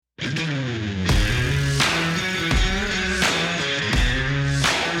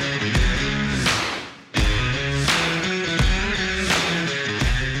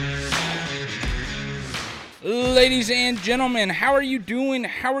ladies and gentlemen. How are you doing?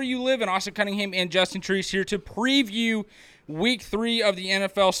 How are you living? Austin Cunningham and Justin Treese here to preview Week 3 of the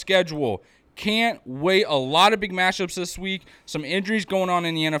NFL schedule. Can't wait. A lot of big matchups this week. Some injuries going on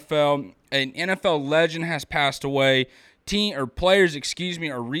in the NFL. An NFL legend has passed away. Players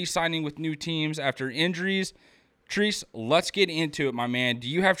are re-signing with new teams after injuries. Treese, let's get into it, my man. Do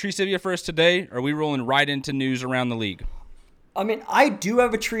you have Treesivia for us today, or are we rolling right into news around the league? I mean, I do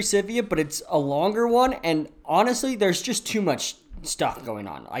have a Treesivia, but it's a longer one, and honestly, there's just too much stuff going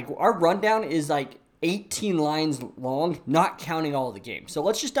on. Like, our rundown is like 18 lines long, not counting all of the games. So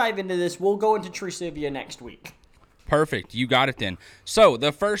let's just dive into this. We'll go into Treesivia next week. Perfect. You got it then. So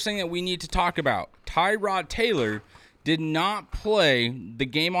the first thing that we need to talk about, Tyrod Taylor did not play the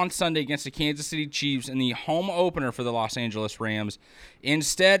game on Sunday against the Kansas City Chiefs in the home opener for the Los Angeles Rams.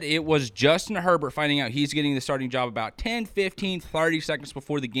 Instead, it was Justin Herbert finding out he's getting the starting job about 10, 15, 30 seconds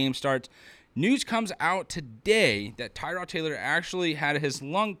before the game starts. News comes out today that Tyrod Taylor actually had his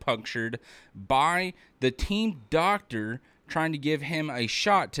lung punctured by the team doctor trying to give him a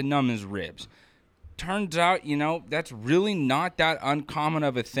shot to numb his ribs. Turns out, that's really not that uncommon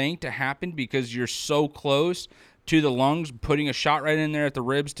of a thing to happen because you're so close to the lungs, putting a shot right in there at the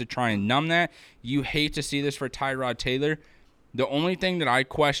ribs to try and numb that. You hate to see this for Tyrod Taylor. The only thing that I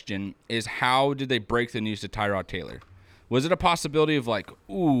question is how did they break the news to Tyrod Taylor? Was it a possibility of like,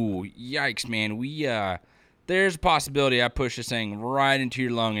 ooh, yikes, man, there's a possibility I pushed this thing right into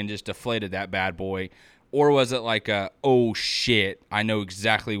your lung and just deflated that bad boy? Or was it like oh shit, I know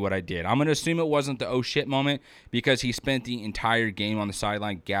exactly what I did? I'm going to assume it wasn't the oh shit moment because he spent the entire game on the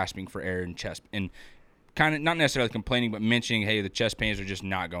sideline gasping for air and chest and kind of not necessarily complaining, but mentioning, hey, the chest pains are just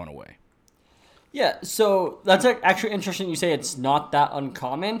not going away. Yeah, so that's actually interesting you say it's not that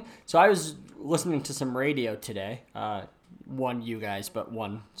uncommon. So I was listening to some radio today, one you guys, but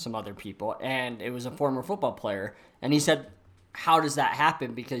one some other people, and it was a former football player, and he said, how does that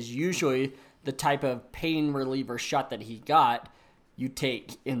happen? Because usually the type of pain reliever shot that he got, you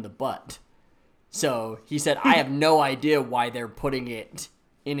take in the butt. So he said, I have no idea why they're putting it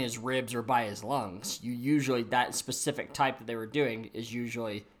in his ribs or by his lungs. That specific type that they were doing is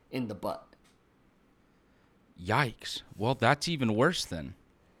usually in the butt. Yikes. Well, that's even worse then.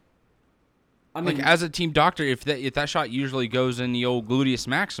 I mean, like, as a team doctor, if that shot usually goes in the old gluteus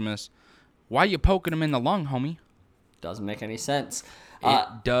maximus, why are you poking him in the lung, homie? Doesn't make any sense. It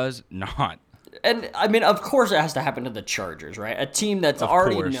does not. And, I mean, of course it has to happen to the Chargers, right? A team that's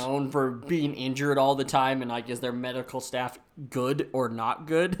already known for being injured all the time, and, like, is their medical staff good or not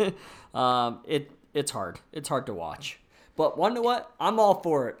good? It's hard. It's hard to watch. But you know what? I'm all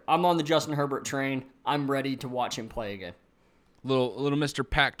for it. I'm on the Justin Herbert train. I'm ready to watch him play again. Little Mr.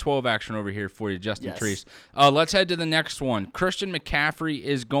 Pac-12 action over here for you, Justin Yes. Treese. Let's head to the next one. Christian McCaffrey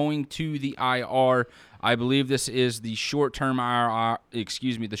is going to the IR. I believe this is the short-term IR.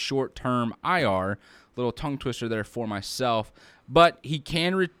 The short-term IR. Little tongue twister there for myself. But he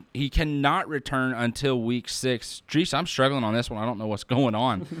cannot return until week 6. Treese, I'm struggling on this one. I don't know what's going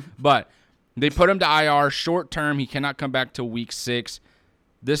on. But they put him to IR short-term. He cannot come back till week 6.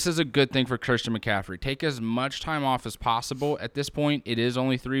 This is a good thing for Christian McCaffrey. Take as much time off as possible. At this point, it is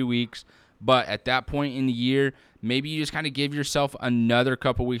only 3 weeks. But at that point in the year, maybe you just kind of give yourself another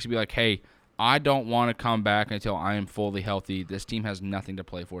couple weeks to be like, hey, I don't want to come back until I am fully healthy. This team has nothing to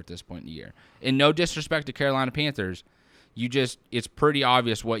play for at this point in the year. And no disrespect to Carolina Panthers, it's pretty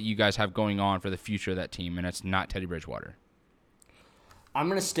obvious what you guys have going on for the future of that team, and it's not Teddy Bridgewater. I'm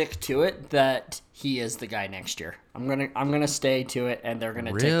gonna stick to it that he is the guy next year. I'm gonna stay to it, and they're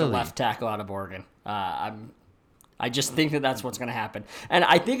gonna take the left tackle out of Oregon. I just think that's what's gonna happen, and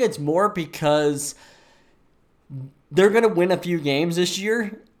I think it's more because they're gonna win a few games this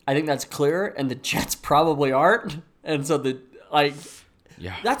year. I think that's clear, and the Jets probably aren't, and so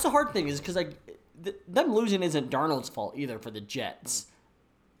that's the hard thing is because them losing isn't Darnold's fault either for the Jets,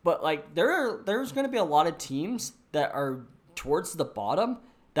 but there's gonna be a lot of teams that are towards the bottom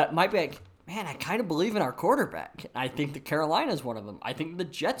that might be like, man, I kind of believe in our quarterback. I think the Carolina's one of them. I think the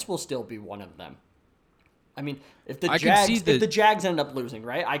Jets will still be one of them. I mean, if the Jags end up losing,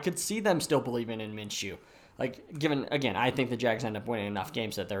 right, I could see them still believing in Minshew. Again, I think the Jags end up winning enough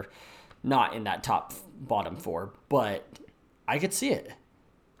games that they're not in that bottom 4, but I could see it.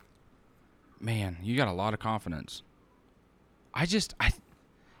 Man, you got a lot of confidence.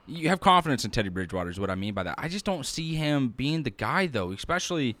 You have confidence in Teddy Bridgewater is what I mean by that. I just don't see him being the guy, though,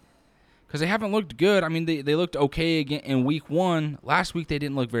 especially because they haven't looked good. I mean, they looked okay again in week 1. Last week, they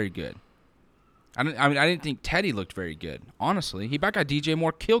didn't look very good. I didn't think Teddy looked very good, honestly. He about got DJ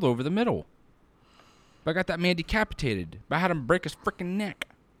Moore killed over the middle. But I got that man decapitated. But I had him break his freaking neck.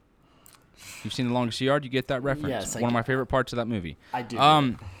 You've seen The Longest Yard. You get that reference. Yes, One of my favorite parts of that movie. I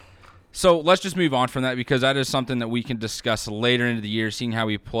do. So let's just move on from that because that is something that we can discuss later into the year, seeing how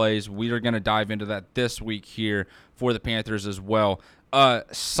he plays. We are going to dive into that this week here for the Panthers as well.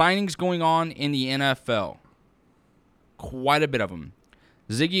 Signings going on in the NFL. Quite a bit of them.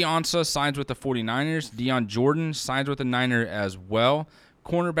 Ziggy Ansah signs with the 49ers. Dion Jordan signs with the Niners as well.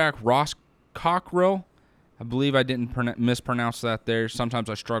 Cornerback Ross Cockrell. I believe I didn't mispronounce that there. Sometimes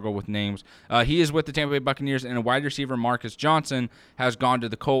I struggle with names. He is with the Tampa Bay Buccaneers, and a wide receiver, Marcus Johnson, has gone to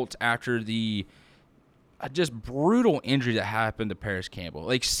the Colts after the just brutal injury that happened to Paris Campbell.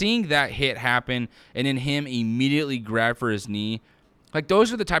 Like, seeing that hit happen and then him immediately grab for his knee, like,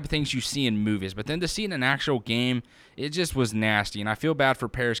 those are the type of things you see in movies. But then to see in an actual game, it just was nasty. And I feel bad for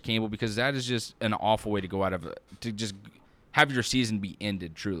Paris Campbell because that is just an awful way to go out of it, to just have your season be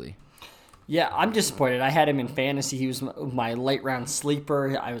ended, truly. Yeah, I'm disappointed. I had him in fantasy. He was my late round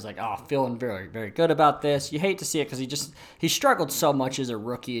sleeper. I was like, oh, feeling very, very good about this. You hate to see it because he struggled so much as a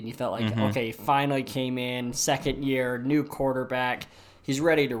rookie, and you felt like, okay, he finally came in, second year, new quarterback. He's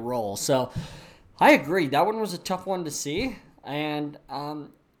ready to roll. So I agree. That one was a tough one to see, and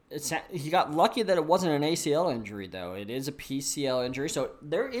he got lucky that it wasn't an ACL injury, though. It is a PCL injury, so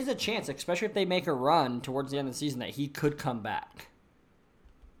there is a chance, especially if they make a run towards the end of the season, that he could come back.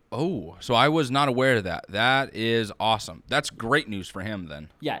 Oh, so I was not aware of that. That is awesome. That's great news for him then.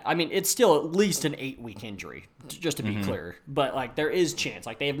 Yeah, I mean, it's still at least an 8-week injury, just to be clear. But like, there is chance.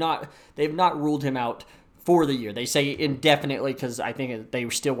 Like, they've not ruled him out for the year. They say indefinitely because I think they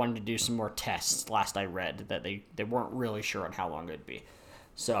still wanted to do some more tests. Last I read that they weren't really sure on how long it'd be.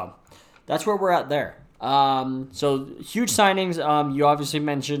 So that's where we're at there. So huge signings. You obviously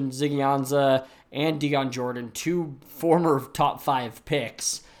mentioned Ziggy Ansah and Dion Jordan, two former top 5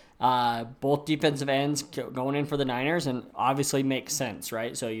 picks. Both defensive ends going in for the Niners, and obviously makes sense,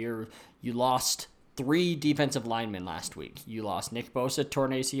 right? So you lost 3 defensive linemen last week. You lost Nick Bosa,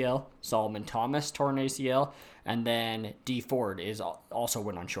 torn ACL, Solomon Thomas, torn ACL, and then Dee Ford is also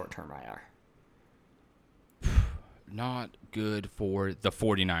went on short-term IR. Not good for the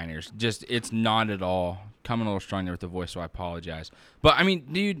 49ers. Just, it's not at all. Coming a little strong there with the voice, so I apologize. But, I mean,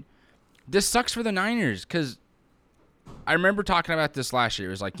 dude, this sucks for the Niners because I remember talking about this last year.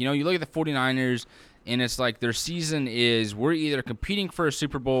 It was like, you look at the 49ers, and it's like their season is we're either competing for a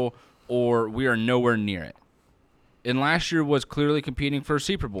Super Bowl or we are nowhere near it. And last year was clearly competing for a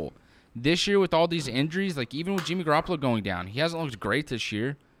Super Bowl. This year with all these injuries, like even with Jimmy Garoppolo going down, he hasn't looked great this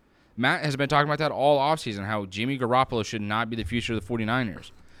year. Matt has been talking about that all offseason, how Jimmy Garoppolo should not be the future of the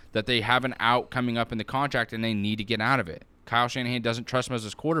 49ers, that they have an out coming up in the contract and they need to get out of it. Kyle Shanahan doesn't trust him as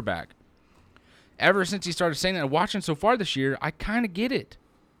his quarterback. Ever since he started saying that and watching so far this year, I kind of get it.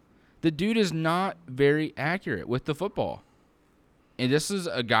 The dude is not very accurate with the football. And this is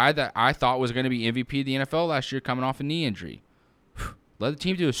a guy that I thought was going to be MVP of the NFL last year coming off a knee injury. Led the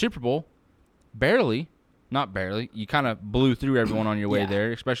team to a Super Bowl. Barely. Not barely. You kind of blew through everyone on your way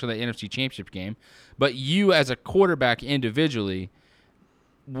there, especially that NFC Championship game. But you as a quarterback individually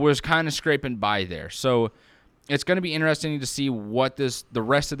was kind of scraping by there. So it's going to be interesting to see what the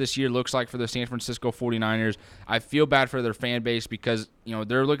rest of this year looks like for the San Francisco 49ers. I feel bad for their fan base because,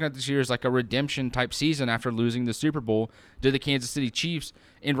 they're looking at this year as like a redemption type season after losing the Super Bowl to the Kansas City Chiefs.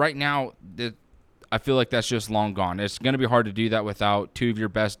 And right now, I feel like that's just long gone. It's going to be hard to do that without 2 of your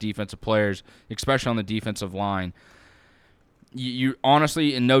best defensive players, especially on the defensive line. You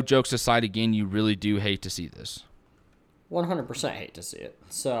honestly, and no jokes aside, again, you really do hate to see this. 100% hate to see it.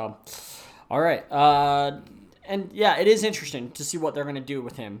 So, all right. And yeah, it is interesting to see what they're going to do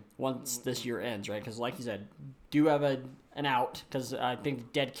with him once this year ends, right? Because like you said, do have an out because I think the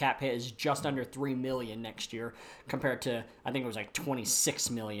dead cap hit is just under $3 million next year compared to I think it was like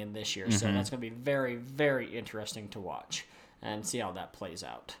 $26 million this year. So that's going to be very, very interesting to watch and see how that plays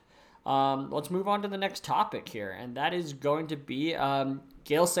out. Let's move on to the next topic here, and that is going to be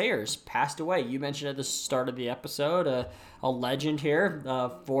Gale Sayers passed away. You mentioned at the start of the episode a legend here,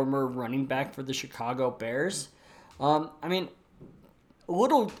 former running back for the Chicago Bears. I mean, a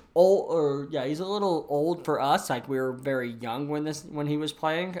little old, he's a little old for us. Like we were very young when he was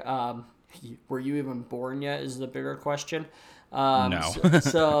playing. Were you even born yet? Is the bigger question. No.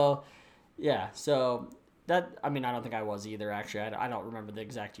 So that I don't think I was either. Actually, I don't remember the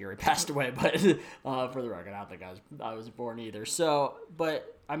exact year he passed away. But for the record, I don't think I was born either. So,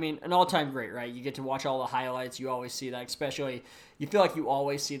 but I mean, an all-time great, right? You get to watch all the highlights. You always see that, especially you feel like you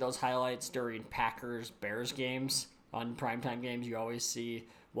always see those highlights during Packers-Bears games. On primetime games, you always see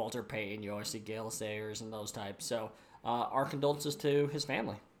Walter Payton, you always see Gale Sayers and those types. So our condolences to his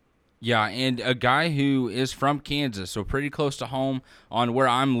family. Yeah, and a guy who is from Kansas, so pretty close to home on where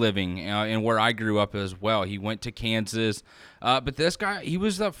I'm living and where I grew up as well. He went to Kansas. But this guy, he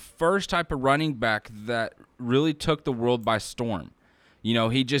was the first type of running back that really took the world by storm. You know,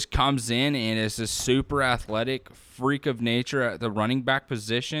 he just comes in and is a super athletic freak of nature at the running back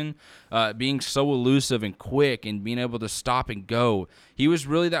position, being so elusive and quick and being able to stop and go. He was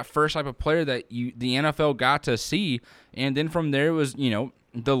really that first type of player that the NFL got to see. And then from there was,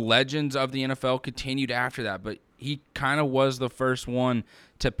 the legends of the NFL continued after that, but he kind of was the first one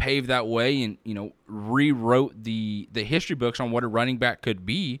to pave that way and, rewrote the history books on what a running back could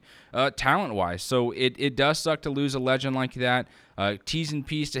be talent-wise. So it does suck to lose a legend like that. T's and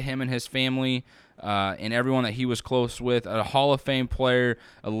P's to him and his family and everyone that he was close with. A Hall of Fame player,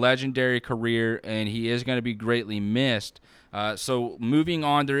 a legendary career, and he is going to be greatly missed. So moving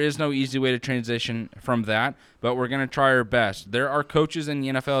on, there is no easy way to transition from that, but we're going to try our best. There are coaches in the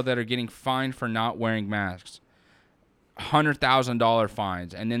NFL that are getting fined for not wearing masks, $100,000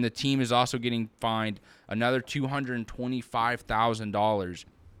 fines, and then the team is also getting fined another $225,000.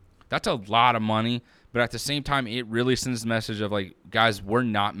 That's a lot of money, but at the same time, it really sends a message of like, guys, we're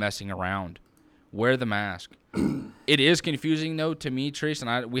not messing around. Wear the mask. It is confusing though to me, Trace,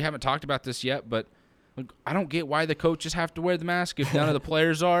 and we haven't talked about this yet, but I don't get why the coaches have to wear the mask if none of the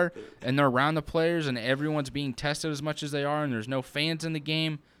players are, and they're around the players, and everyone's being tested as much as they are, and there's no fans in the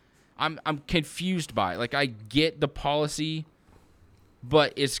game. I'm confused by it. Like, I get the policy,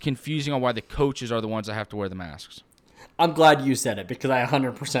 but it's confusing on why the coaches are the ones that have to wear the masks. I'm glad you said it because I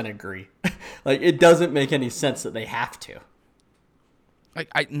 100% agree. Like, it doesn't make any sense that they have to.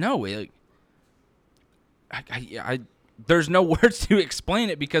 There's no words to explain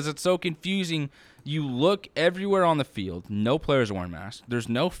it because it's so confusing. You look everywhere on the field. No players are wearing masks. There's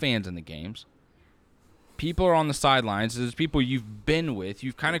no fans in the games. People are on the sidelines. There's people you've been with.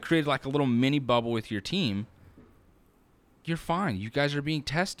 You've kind of created like a little mini bubble with your team. You're fine. You guys are being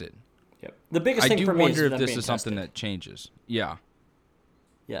tested. Yep. The biggest thing for me is I do wonder if this is tested. something that changes. Yeah.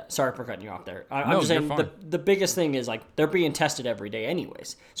 Yeah, sorry for cutting you off there. I'm just saying the biggest thing is like they're being tested every day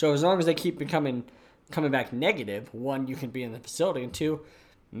anyways. So as long as they keep coming back negative, one, you can be in the facility, and two,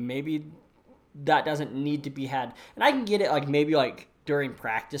 maybe that doesn't need to be had. And I can get it, like maybe like during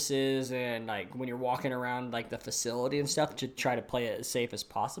practices and like when you're walking around like the facility and stuff to try to play it as safe as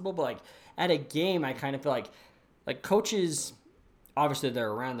possible. But like at a game, I kind of feel like coaches, obviously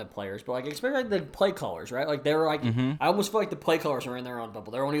they're around the players, but like especially like the play callers, right? Like they're like, I almost feel like the play callers are in their own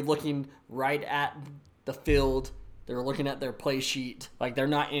bubble. They're only looking right at the field. They're looking at their play sheet. Like they're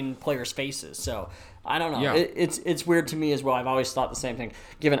not in players' faces. So I don't know. Yeah. It's weird to me as well. I've always thought the same thing.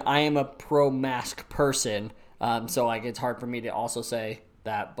 Given I am a pro mask person, so like it's hard for me to also say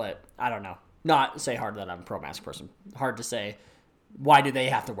that. But I don't know. Not say hard that I'm a pro mask person. Hard to say. Why do they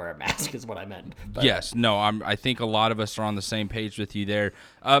have to wear a mask is what I meant. But. Yes. No, I think a lot of us are on the same page with you there.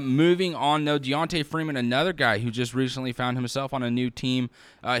 Moving on, though, Deontay Freeman, another guy who just recently found himself on a new team.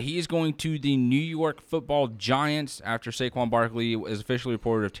 He is going to the New York Football Giants after Saquon Barkley is officially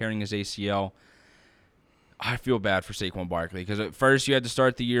reported of tearing his ACL. I feel bad for Saquon Barkley because at first you had to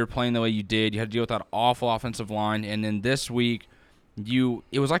start the year playing the way you did. You had to deal with that awful offensive line, and then this week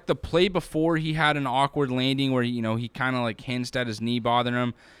it was like the play before he had an awkward landing where he kind of like hinged at his knee bothering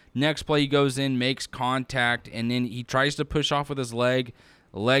him. Next play he goes in, makes contact, and then he tries to push off with his leg.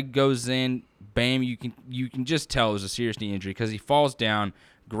 Leg goes in, bam! You can just tell it was a serious knee injury because he falls down,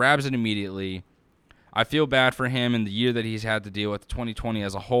 grabs it immediately. I feel bad for him in the year that he's had to deal with 2020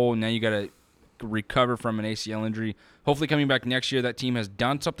 as a whole. Now you got to recover from an ACL injury. Hopefully coming back next year, that team has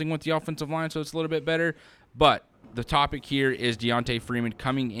done something with the offensive line, so it's a little bit better. But the topic here is Deontay Freeman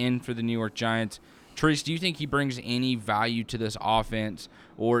coming in for the New York Giants. Trace, do you think he brings any value to this offense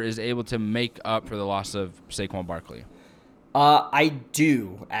or is able to make up for the loss of Saquon Barkley? I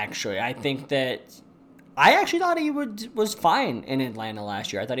do, actually. I think that I actually thought he was fine in Atlanta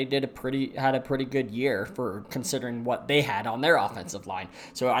last year. I thought he had a pretty good year for considering what they had on their offensive line.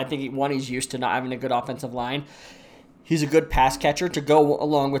 So I think he's used to not having a good offensive line. He's a good pass catcher to go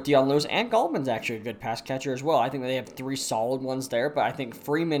along with Deion Lewis, and Goldman's actually a good pass catcher as well. I think they have three solid ones there, but I think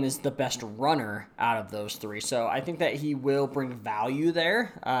Freeman is the best runner out of those three. So I think that he will bring value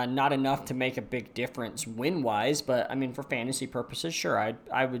there. Not enough to make a big difference win-wise, but I mean for fantasy purposes, sure,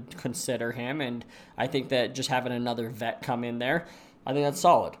 I would consider him, and I think that just having another vet come in there, I think that's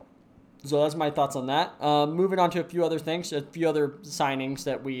solid. So that's my thoughts on that. Moving on to a few other things, a few other signings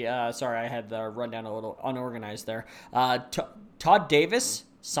that we, sorry, I had the rundown a little unorganized there. Todd Davis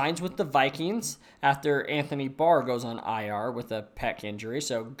signs with the Vikings after Anthony Barr goes on IR with a pec injury.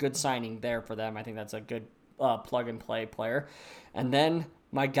 So good signing there for them. I think that's a good plug-and-play player. And then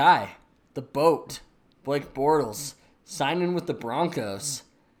my guy, the boat, Blake Bortles, signing with the Broncos.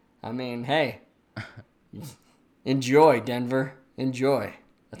 I mean, hey, enjoy, Denver. Enjoy.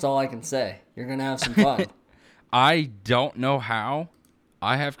 That's all I can say. You're going to have some fun. I don't know how.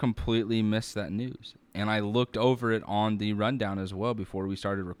 I have completely missed that news. And I looked over it on the rundown as well before we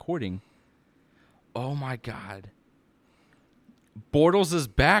started recording. Oh, my God. Bortles is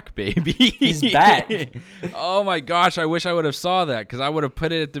back, baby. He's back. Oh, my gosh. I wish I would have saw that because I would have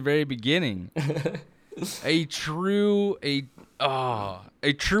put it at the very beginning. A true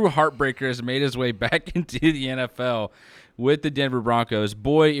heartbreaker has made his way back into the NFL with the Denver Broncos.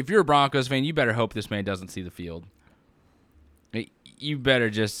 Boy, if you're a Broncos fan, you better hope this man doesn't see the field. You better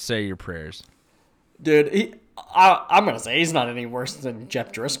just say your prayers. Dude, I'm going to say he's not any worse than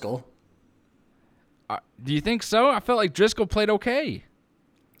Jeff Driscoll. Do you think so? I felt like Driscoll played okay.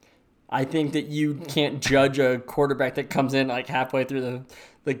 I think that you can't judge a quarterback that comes in like halfway through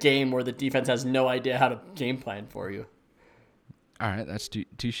the game where the defense has no idea how to game plan for you. All right, that's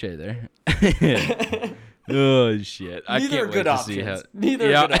touche there. Oh, shit. I can't wait to see how.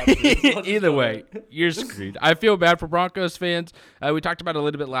 Neither are good options. Either way, you're screwed. I feel bad for Broncos fans. We talked about it a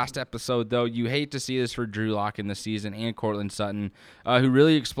little bit last episode, though. You hate to see this for Drew Lock in the season and Courtland Sutton, who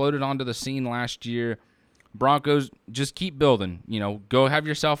really exploded onto the scene last year. Broncos, just keep building. Go have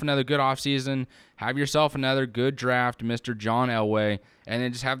yourself another good offseason. Have yourself another good draft, Mr. John Elway, and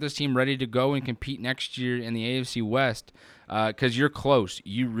then just have this team ready to go and compete next year in the AFC West because you're close.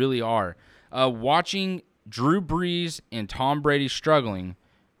 You really are. Watching Drew Brees and Tom Brady struggling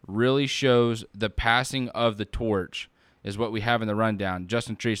really shows the passing of the torch is what we have in the rundown.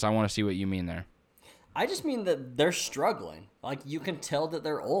 Justin Treese, I want to see what you mean there. I just mean that they're struggling. Like, you can tell that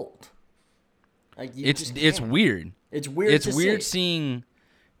they're old. Like, it's weird. It's weird. It's weird seeing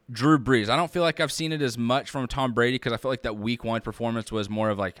Drew Brees. I don't feel like I've seen it as much from Tom Brady because I feel like that week one performance was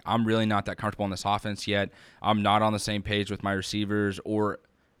more of like, I'm really not that comfortable in this offense yet. I'm not on the same page with my receivers or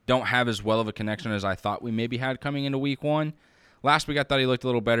don't have as well of a connection as I thought we maybe had coming into week one. Last week I thought he looked a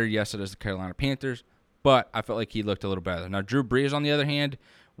little better. Yes, it is the Carolina Panthers, but I felt like he looked a little better. Now, Drew Brees, on the other hand,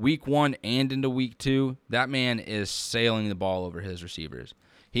 week one and into week two, that man is sailing the ball over his receivers.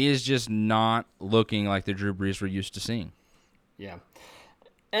 He is just not looking like the Drew Brees we're used to seeing. Yeah.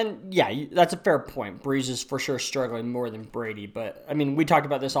 And, yeah, that's a fair point. Brees is for sure struggling more than Brady. But, I mean, we talked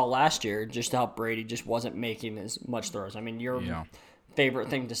about this all last year, just how Brady just wasn't making as much throws. I mean, your favorite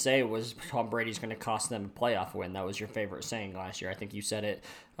thing to say was Tom Brady's going to cost them a playoff win. That was your favorite saying last year. I think you said it.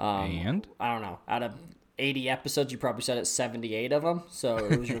 And? I don't know. Out of 80 episodes, you probably said it 78 of them. So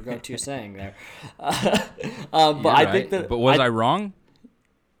it was your go-to saying there. But I think that. But was I wrong?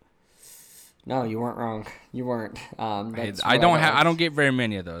 No, you weren't wrong. You weren't. I don't get very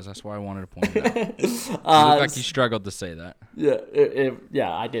many of those. That's why I wanted to point it out. You look like you struggled to say that.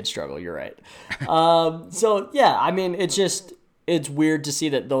 Yeah, I did struggle. You're right. So yeah, I mean, it's weird to see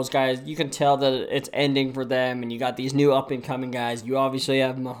that those guys. You can tell that it's ending for them, and you got these new up and coming guys. You obviously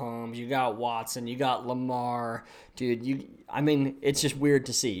have Mahomes. You got Watson. You got Lamar. Dude, I mean, it's just weird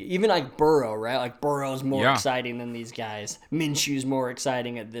to see. Even like Burrow, right? Like Burrow's more exciting than these guys. Minshew's more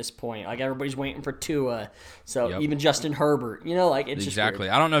exciting at this point. Like everybody's waiting for Tua. So even Justin Herbert, like it's exactly. Just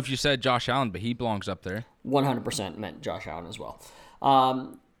weird. I don't know if you said Josh Allen, but he belongs up there. 100% meant Josh Allen as well.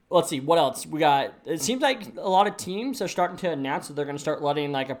 Let's see, what else? We got, it seems like a lot of teams are starting to announce that they're going to start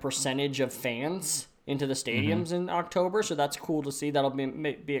letting like a percentage of fans into the stadiums in October, so that's cool to see. That'll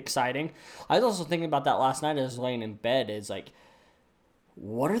be exciting. I was also thinking about that last night as I was laying in bed, is like,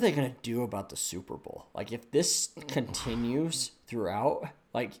 what are they going to do about the Super Bowl? Like, if this continues throughout,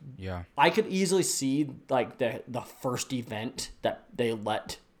 like, I could easily see like the first event that they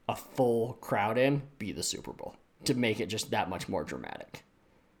let a full crowd in be the Super Bowl to make it just that much more dramatic.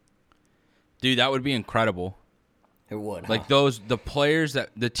 Dude, that would be incredible. It would. Like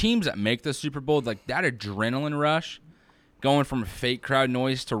the teams that make the Super Bowl, like that adrenaline rush, going from fake crowd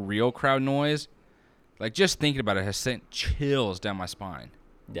noise to real crowd noise, like just thinking about it has sent chills down my spine.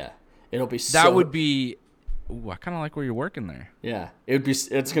 Yeah, it'll be. That would be. Ooh, I kind of like where you're working there. Yeah, it's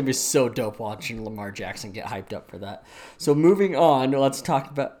gonna be so dope watching Lamar Jackson get hyped up for that. So moving on, let's talk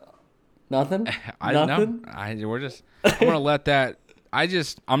about nothing. I'm gonna let that.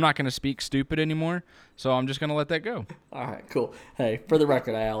 I'm not going to speak stupid anymore, so I'm just going to let that go. All right, cool. Hey, for the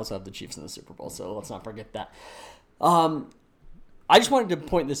record, I also have the Chiefs in the Super Bowl, so let's not forget that. I just wanted to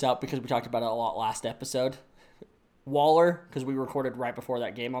point this out because we talked about it a lot last episode. Waller, because we recorded right before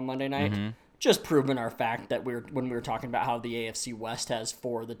that game on Monday night, just proving our fact that when we were talking about how the AFC West has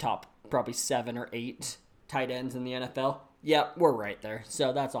 4 of the top probably 7 or 8 tight ends in the NFL. Yeah, we're right there,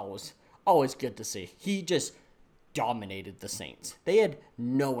 so that's always good to see. He just dominated the Saints. They had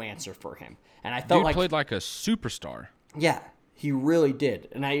no answer for him. And I felt Dude played like a superstar. Yeah, he really did.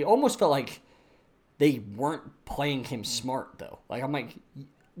 And I almost felt like they weren't playing him smart, though. Like, I'm like,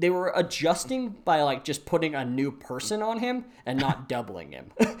 they were adjusting by, like, just putting a new person on him and not doubling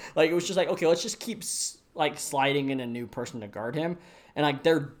him. Like, it was just like, okay, let's just keep, like, sliding in a new person to guard him. And, like,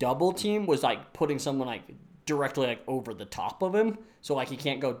 their double team was, like, putting someone, like, directly, like, over the top of him. So, like, he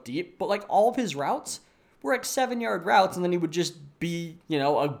can't go deep. But, like, all of his routes were, like, 7-yard routes. And then he would just be, you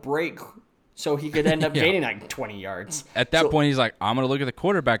know, a break so he could end up gaining, like, 20 yards. At that point, he's like, I'm going to look at the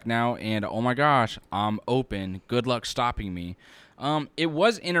quarterback now. And, oh, my gosh, I'm open. Good luck stopping me. It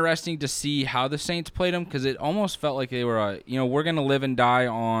was interesting to see how the Saints played him because it almost felt like they were, we're going to live and die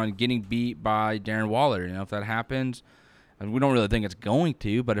on getting beat by Darren Waller. You know, if that happens, and we don't really think it's going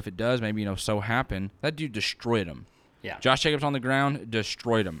to, but if it does, maybe, so happen. That dude destroyed him. Yeah. Josh Jacobs on the ground,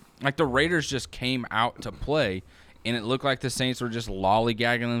 destroyed him. Like, the Raiders just came out to play, and it looked like the Saints were just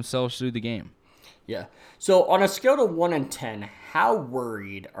lollygagging themselves through the game. Yeah. So, on a scale to 1 and 10, how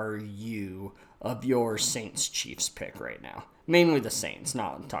worried are you of your Saints-Chiefs pick right now? Mainly the Saints,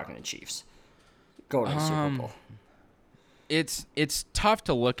 not talking to Chiefs. Going to the Super Bowl. It's tough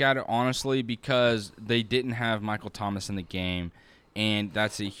to look at it, honestly, because they didn't have Michael Thomas in the game, and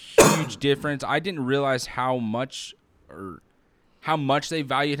that's a huge difference. I didn't realize how much they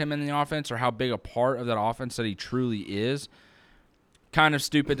valued him in the offense or how big a part of that offense that he truly is. Kind of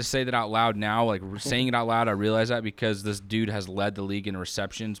stupid to say that out loud now. Like, saying it out loud, I realize that because this dude has led the league in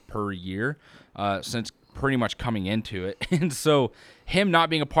receptions per year since pretty much coming into it. And so him not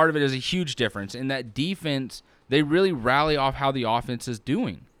being a part of it is a huge difference. In that defense, they really rally off how the offense is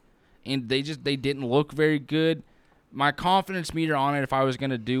doing. And they didn't look very good. My confidence meter on it, if I was going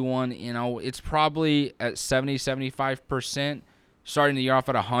to do one, it's probably at 70, 75%. Starting the year off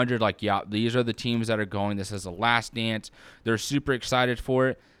at 100, like, yeah, these are the teams that are going. This is the last dance. They're super excited for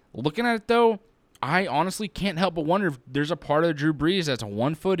it. Looking at it, though, I honestly can't help but wonder if there's a part of Drew Brees that's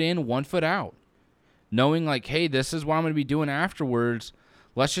 1 foot in, 1 foot out. Knowing, like, hey, this is what I'm going to be doing afterwards.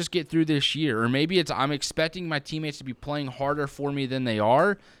 Let's just get through this year. Or maybe it's I'm expecting my teammates to be playing harder for me than they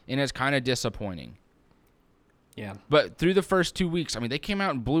are, and it's kind of disappointing. Yeah. But through the first 2 weeks, I mean, they came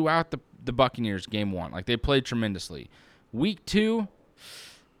out and blew out the Buccaneers game 1. Like, they played tremendously. Week 2,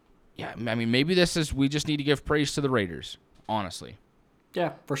 yeah, I mean, maybe we just need to give praise to the Raiders, honestly.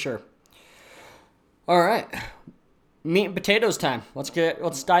 Yeah, for sure. All right. Meat and potatoes time.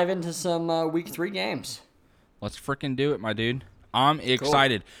 Let's dive into some week 3 games. Let's freaking do it, my dude. I'm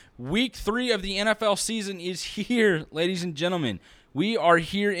excited. Cool. Week 3 of the NFL season is here, ladies and gentlemen. We are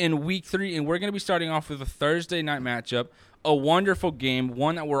here in week 3, and we're going to be starting off with a Thursday night matchup, a wonderful game,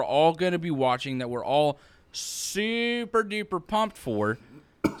 one that we're all going to be watching, that we're all super duper pumped for.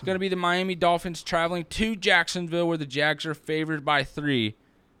 It's going to be the Miami Dolphins traveling to Jacksonville, where the Jags are favored by 3.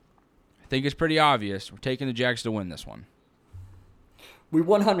 I think it's pretty obvious. We're taking the Jags to win this one. We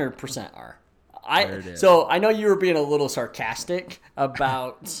 100% are. So I know you were being a little sarcastic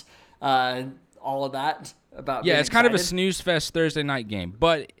about all of that. It's kind of a snooze fest Thursday night game,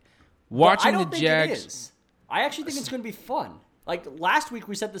 but watching the Jags, I actually think it's going to be fun. Like, last week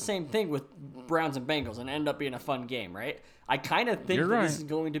we said the same thing with Browns and Bengals and ended up being a fun game, right? I kind of think this is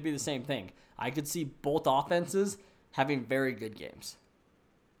going to be the same thing. I could see both offenses having very good games.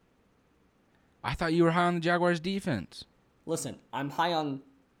 I thought you were high on the Jaguars' defense. Listen, I'm high on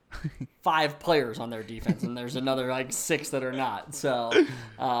 5 players on their defense, and there's another, 6 that are not. So,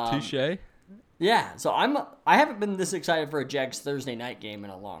 touche. Yeah, so I haven't been this excited for a Jags Thursday night game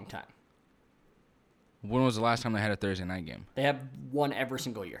in a long time. When was the last time they had a Thursday night game? They have one every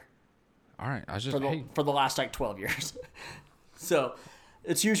single year. All right. I was just for the last 12 years. So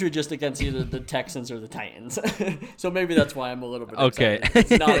it's usually just against either the Texans or the Titans. So maybe that's why I'm a little bit excited. It's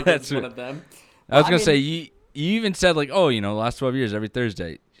not against one of them. I was going to say, you even said, the last 12 years, every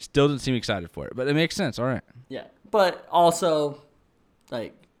Thursday. Still didn't seem excited for it, but it makes sense. All right. Yeah. But also,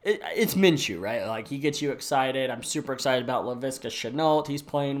 it's Minshew, right? Like, he gets you excited. I'm super excited about Laviska Shenault. He's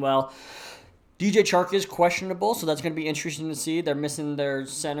playing well. DJ Chark is questionable, so that's going to be interesting to see. They're missing their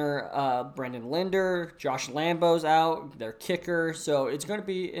center, Brandon Linder. Josh Lambo's out, their kicker. So it's going to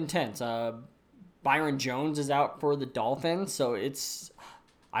be intense. Byron Jones is out for the Dolphins, so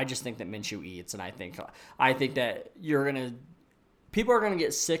I just think that Minshew eats, and I think that people are going to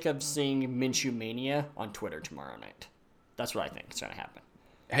get sick of seeing Minshew Mania on Twitter tomorrow night. That's what I think is going to happen.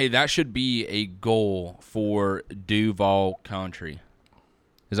 Hey, that should be a goal for Duval Country.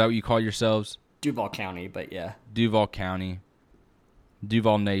 Is that what you call yourselves? Duval County, but yeah. Duval County.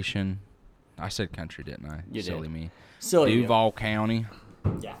 Duval Nation. I said country, didn't I? You Silly did. Me. Silly Duval you. County.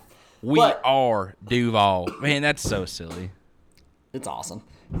 Yeah. We are Duval. Man, that's so silly. It's awesome.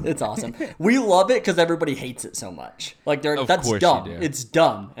 It's awesome. We love it because everybody hates it so much. Like that's dumb. It's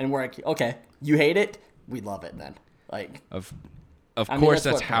dumb, and we're like, okay, you hate it, we love it then. Like, of course,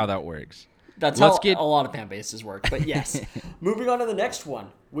 that's how that works. That's how a lot of fan bases work. But yes, moving on to the next one,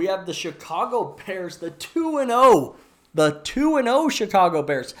 we have the Chicago Bears, the 2-0, Chicago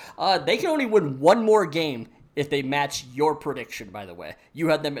Bears. They can only win one more game if they match your prediction. By the way, you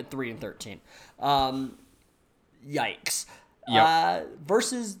had them at 3-13. Yikes. Yep.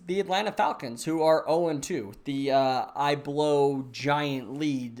 Versus the Atlanta Falcons, who are 0-2. The I blow giant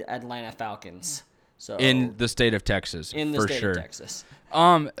lead Atlanta Falcons. So in the state of Texas, in the state of Texas.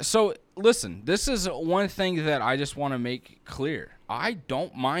 So listen, this is one thing that I just want to make clear. I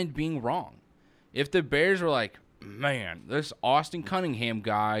don't mind being wrong. If the Bears were like, man, this Austin Cunningham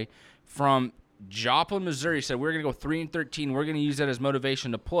guy from Joplin, Missouri said we're gonna go 3-13. We're gonna use that as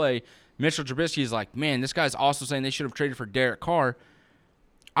motivation to play. Mitchell Trubisky is like, man, this guy's also saying they should have traded for Derek Carr.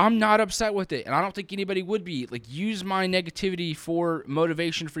 I'm not upset with it, and I don't think anybody would be. Like, use my negativity for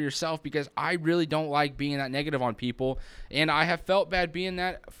motivation for yourself, because I really don't like being that negative on people, and I have felt bad being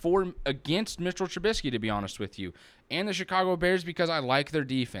that against Mitchell Trubisky, to be honest with you, and the Chicago Bears, because I like their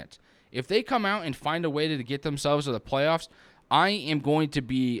defense. If they come out and find a way to get themselves to the playoffs, I am going to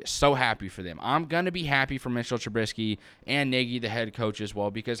be so happy for them. I'm going to be happy for Mitchell Trubisky and Nagy, the head coach, as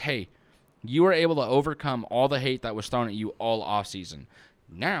well, because, hey, you were able to overcome all the hate that was thrown at you all offseason.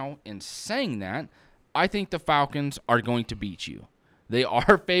 Now, in saying that, I think the Falcons are going to beat you. They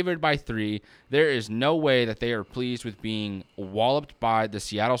are favored by 3. There is no way that they are pleased with being walloped by the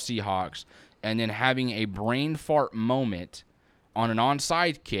Seattle Seahawks and then having a brain fart moment on an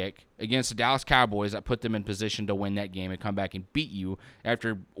onside kick against the Dallas Cowboys that put them in position to win that game and come back and beat you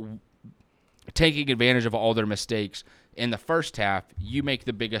after taking advantage of all their mistakes in the first half. You make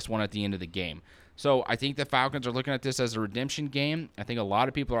the biggest one at the end of the game. So I think the Falcons are looking at this as a redemption game. I think a lot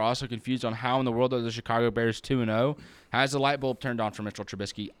of people are also confused on how in the world are the Chicago Bears 2-0. Has the light bulb turned on for Mitchell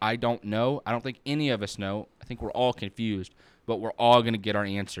Trubisky? I don't know. I don't think any of us know. I think we're all confused, but we're all going to get our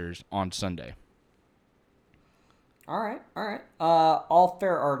answers on Sunday. All right. All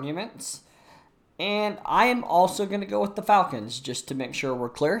fair arguments. And I am also going to go with the Falcons, just to make sure we're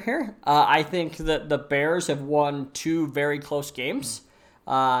clear here. I think that the Bears have won 2 very close games.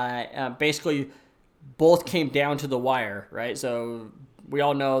 Basically, both came down to the wire, right? So we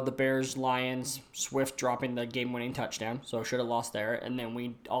all know the Bears, Lions, Swift dropping the game-winning touchdown, so should have lost there. And then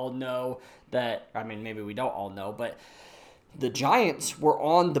we all know that, I mean, maybe we don't all know, but the Giants were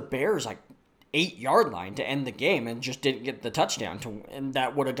on the Bears, 8-yard line to end the game and just didn't get the touchdown, and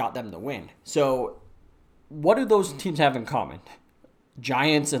that would have got them the win. So what do those teams have in common?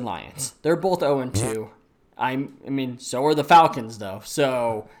 Giants and Lions. They're both 0-2. I mean, so are the Falcons, though.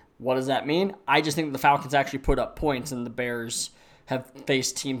 So what does that mean? I just think the Falcons actually put up points, and the Bears have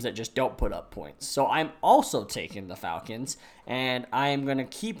faced teams that just don't put up points. So I'm also taking the Falcons, and I am going to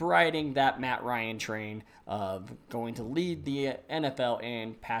keep riding that Matt Ryan train of going to lead the NFL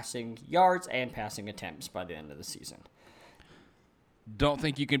in passing yards and passing attempts by the end of the season. Don't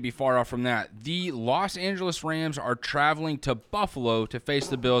think you can be far off from that. The Los Angeles Rams are traveling to Buffalo to face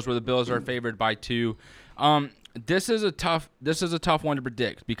the Bills, where the Bills are favored by 2. This is a tough one to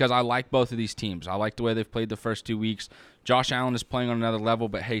predict, because I like both of these teams. I like the way they've played the first 2 weeks. Josh Allen is playing on another level,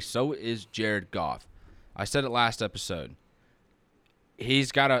 but hey, so is Jared Goff. I said it last episode.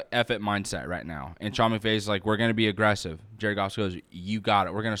 He's got a F it mindset right now. And Sean McVay's like, we're going to be aggressive. Jared Goff goes, you got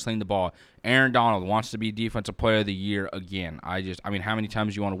it. We're going to sling the ball. Aaron Donald wants to be Defensive Player of the Year again. I mean, how many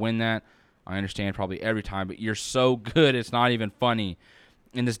times do you want to win that? I understand probably every time, but you're so good, it's not even funny.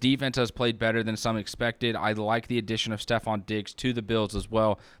 And this defense has played better than some expected. I like the addition of Stephon Diggs to the Bills as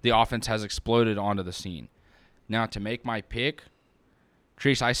well. The offense has exploded onto the scene. Now, to make my pick,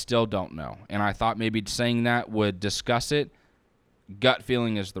 Treese, I still don't know. And I thought maybe saying that would discuss it. Gut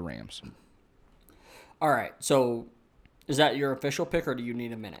feeling is the Rams. All right. So is that your official pick, or do you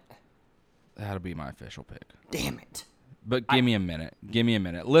need a minute? That'll be my official pick. Damn it. But give me a minute. Give me a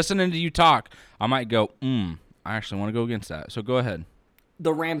minute. Listening to you talk, I might go, I actually want to go against that. So go ahead.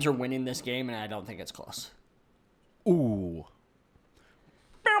 The Rams are winning this game, and I don't think it's close. Ooh.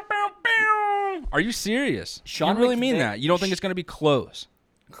 Bow, bow, bow. Are you serious? Sean you really mean that? You don't think it's going to be close?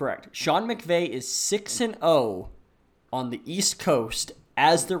 Correct. Sean McVay is 6-0 on the East Coast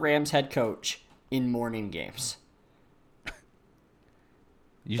as the Rams head coach in morning games.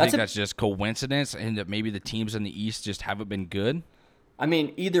 You think that's just coincidence, and that maybe the teams in the East just haven't been good? I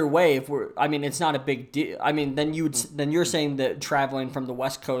mean, either way, it's not a big deal. I mean, then you're saying that traveling from the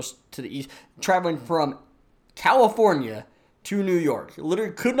West Coast to the East, traveling from California to New York.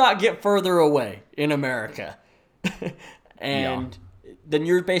 Literally could not get further away in America. And then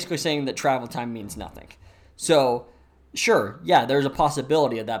you're basically saying that travel time means nothing. So, sure, yeah, there's a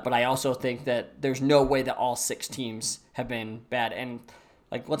possibility of that, but I also think that there's no way that all 6 teams have been bad. And,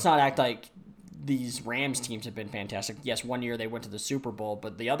 like, let's not act like these Rams teams have been fantastic. Yes, one year they went to the Super Bowl,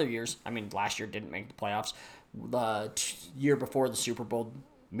 but the other years, I mean, last year didn't make the playoffs. The year before the Super Bowl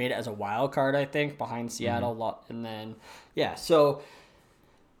made it as a wild card, I think, behind Seattle. And then, yeah, so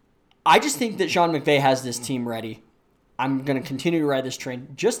I just think that Sean McVay has this team ready. I'm going to continue to ride this train,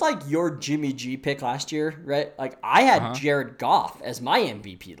 just like your Jimmy G pick last year, right? Like, I had Jared Goff as my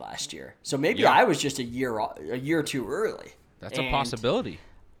MVP last year. So maybe I was just a year or two early. That's a possibility.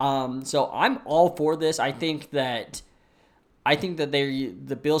 So I'm all for this. I think that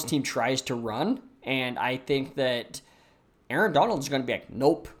the Bills team tries to run, and I think that Aaron Donald is going to be like,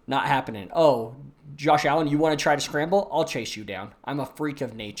 nope, not happening. Oh, Josh Allen, you want to try to scramble? I'll chase you down. I'm a freak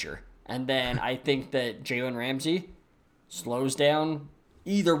of nature. And then I think that Jalen Ramsey slows down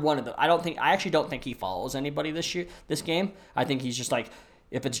either one of them. I actually don't think he follows anybody this game. I think he's just like,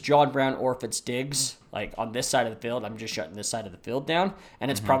 if it's John Brown or if it's Diggs, like on this side of the field, I'm just shutting this side of the field down. And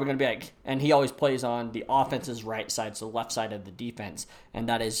it's probably going to be like, and he always plays on the offense's right side, so the left side of the defense. And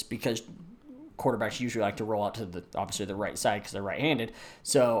that is because quarterbacks usually like to roll out to obviously the right side because they're right-handed.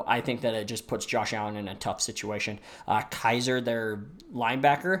 So I think that it just puts Josh Allen in a tough situation. Kaiser, their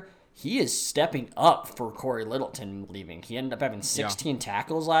linebacker, he is stepping up for Corey Littleton leaving. He ended up having 16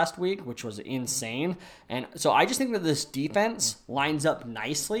 tackles last week, which was insane. And so I just think that this defense lines up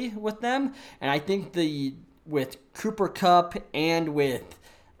nicely with them. And I think with Cooper Kupp and with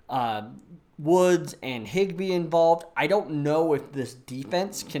Woods and Higbee involved, I don't know if this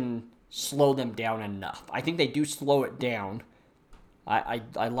defense can slow them down enough. I think they do slow it down. I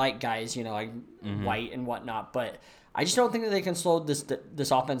like guys, like White and whatnot, but I just don't think that they can slow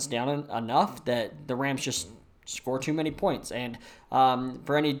this offense down enough that the Rams just score too many points. And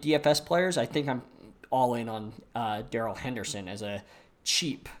for any DFS players, I think I'm all in on Darrell Henderson as a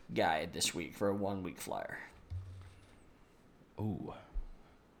cheap guy this week for a 1-week flyer. Ooh.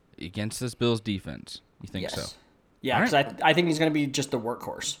 Against this Bills defense, you think so? Yeah, because I think he's going to be just the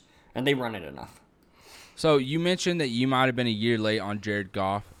workhorse, and they run it enough. So you mentioned that you might have been a year late on Jared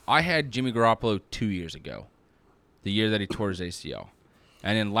Goff. I had Jimmy Garoppolo 2 years ago. The year that he tore his ACL.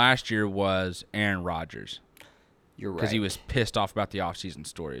 And then last year was Aaron Rodgers. You're right. Because he was pissed off about the offseason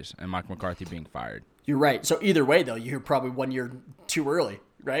stories and Mike McCarthy being fired. You're right. So either way, though, you're probably 1 year too early,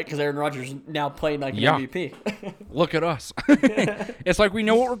 right? Because Aaron Rodgers is now playing like an MVP. Look at us. It's like we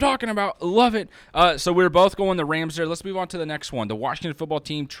know what we're talking about. Love it. So we're both going the Rams there. Let's move on to the next one. The Washington football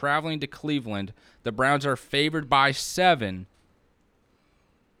team traveling to Cleveland. The Browns are favored by 7.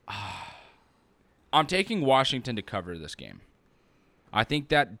 I'm taking Washington to cover this game. I think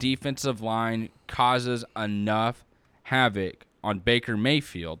that defensive line causes enough havoc on Baker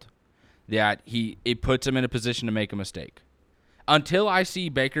Mayfield that it puts him in a position to make a mistake. Until I see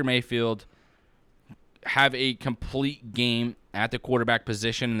Baker Mayfield have a complete game at the quarterback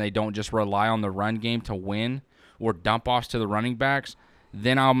position and they don't just rely on the run game to win or dump offs to the running backs,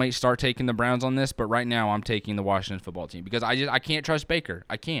 then I'll start taking the Browns on this. But right now I'm taking the Washington football team because I can't trust Baker.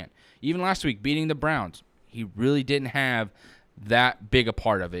 I can't. Even last week, beating the Browns, he really didn't have that big a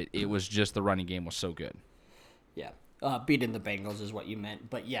part of it. It was just the running game was so good. Yeah. Beating the Bengals is what you meant.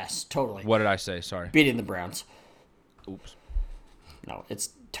 But yes, totally. What did I say? Sorry. Beating the Browns. Oops. No,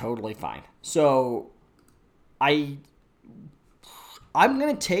 it's totally fine. So I'm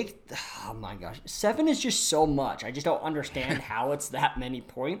going to take, oh my gosh, 7 is just so much. I just don't understand how it's that many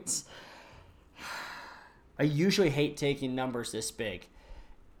points. I usually hate taking numbers this big.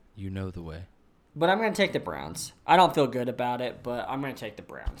 You know the way. But I'm going to take the Browns. I don't feel good about it, but I'm going to take the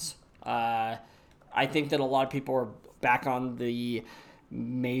Browns. I think that a lot of people are back on the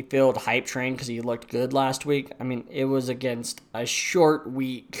Mayfield hype train because he looked good last week. I mean, it was against a short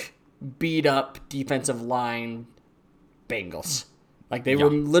week, beat-up defensive line Bengals. Like, they were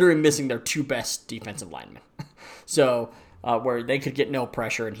literally missing their 2 best defensive linemen. So, where they could get no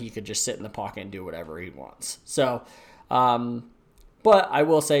pressure and he could just sit in the pocket and do whatever he wants. So, but I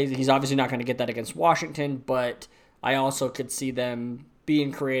will say he's obviously not going to get that against Washington, but I also could see them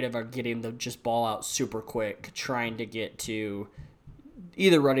being creative or getting the just ball out super quick, trying to get to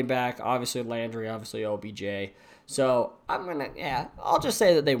either running back, obviously Landry, obviously OBJ. So I'll just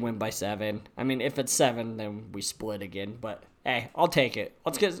say that they win by 7. I mean, if it's 7, then we split again, but hey, I'll take it.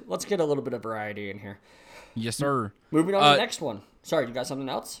 Let's get a little bit of variety in here. Yes, sir. Moving on to the next one. Sorry, you got something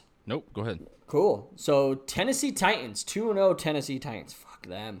else? Nope, go ahead. Cool. So Tennessee Titans, 2-0 Tennessee Titans. Fuck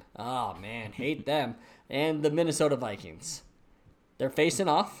them. Oh man, hate them. And the Minnesota Vikings. they're facing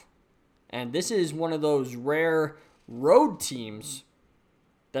off, and this is one of those rare road teams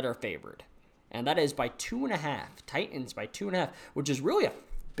that are favored, and that is by 2.5. Titans by 2.5, which is really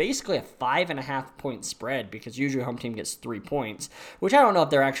basically a 5.5 point spread, because usually home team gets 3 points, which I don't know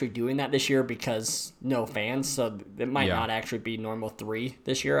if they're actually doing that this year because no fans, so it might not actually be normal 3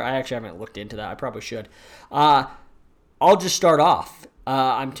 this year. I actually haven't looked into that. I probably should. I'll just start off.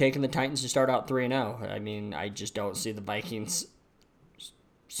 I'm taking the Titans to start out 3-0. I mean, I just don't see the Vikings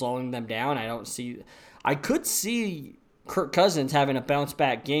slowing them down. I could see Kirk Cousins having a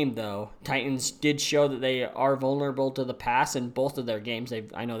bounce-back game, though. Titans did show that they are vulnerable to the pass in both of their games.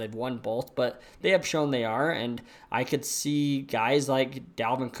 I know they've won both, but they have shown they are, and I could see guys like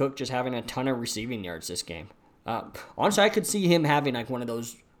Dalvin Cook just having a ton of receiving yards this game. Honestly, I could see him having like one of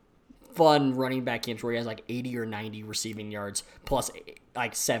those fun running back games where he has like 80 or 90 receiving yards plus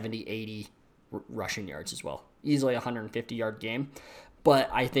like 70, 80 rushing yards as well. Easily a 150-yard game.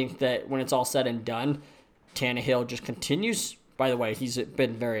 But I think that when it's all said and done, Tannehill just continues. By the way, he's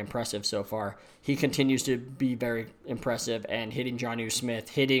been very impressive so far. He continues to be very impressive and hitting Jonnu Smith,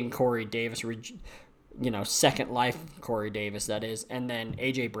 hitting Corey Davis, second life Corey Davis, that is. And then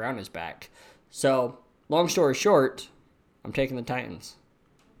A.J. Brown is back. So, long story short, I'm taking the Titans.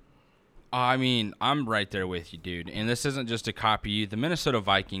 I mean, I'm right there with you, dude. And this isn't just to copy you. The Minnesota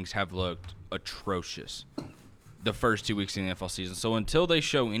Vikings have looked atrocious the first 2 weeks in the NFL season. So until they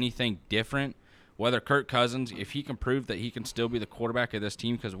show anything different, whether Kirk Cousins, if he can prove that he can still be the quarterback of this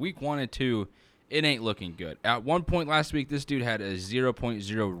team, because week 1 and 2, it ain't looking good. At one point last week, this dude had a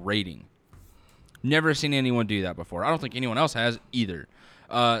 0.0 rating. Never seen anyone do that before. I don't think anyone else has either.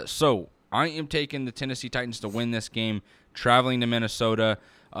 So I am taking the Tennessee Titans to win this game, traveling to Minnesota.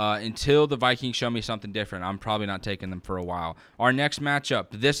 Until the Vikings show me something different, I'm probably not taking them for a while. Our next matchup,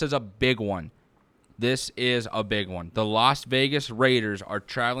 this is a big one. The Las Vegas Raiders are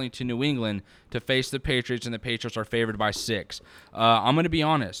traveling to New England to face the Patriots, and the Patriots are favored by 6. I'm going to be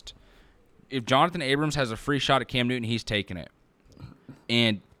honest. If Jonathan Abrams has a free shot at Cam Newton, he's taking it.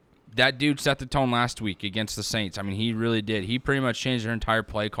 And that dude set the tone last week against the Saints. I mean, he really did. He pretty much changed their entire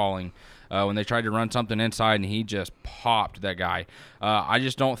play calling when they tried to run something inside, and he just popped that guy. I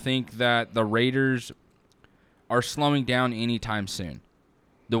just don't think that the Raiders are slowing down anytime soon.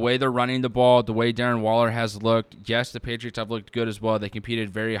 The way they're running the ball, the way Darren Waller has looked, yes, the Patriots have looked good as well. They competed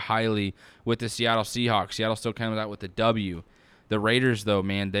very highly with the Seattle Seahawks. Seattle still comes out with the W. The Raiders, though,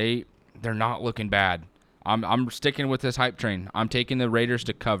 man, they're not looking bad. I'm sticking with this hype train. I'm taking the Raiders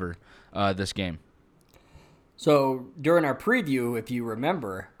to cover this game. So during our preview, if you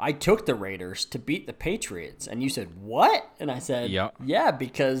remember, I took the Raiders to beat the Patriots, and you said, what? And I said, yeah,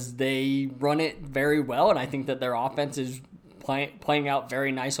 because they run it very well, and I think that their offense is playing out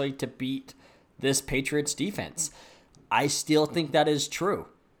very nicely to beat this Patriots defense. I still think that is true,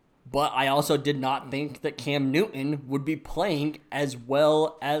 but I also did not think that Cam Newton would be playing as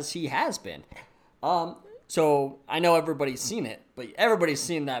well as he has been. So I know everybody's seen it, but everybody's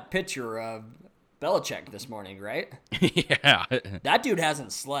seen that picture of Belichick this morning, right? Yeah. That dude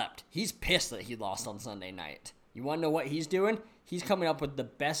hasn't slept. He's pissed that he lost on Sunday night. You want to know what he's doing? He's coming up with the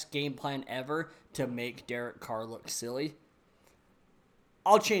best game plan ever to make Derek Carr look silly.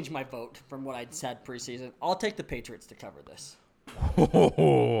 I'll change my vote from what I'd said preseason. I'll take the Patriots to cover this.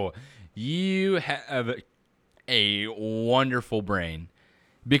 Oh, you have a wonderful brain.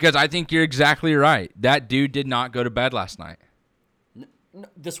 Because I think you're exactly right. That dude did not go to bed last night.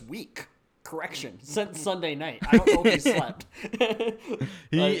 This week. Correction. Since Sunday night. I don't know if he slept.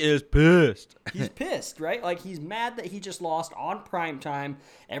 He is pissed. He's pissed, right? Like, he's mad that he just lost on primetime.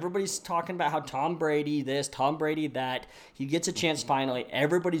 Everybody's talking about how Tom Brady this, Tom Brady that. He gets a chance finally.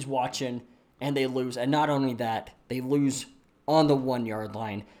 Everybody's watching, and they lose. And not only that, they lose on the 1-yard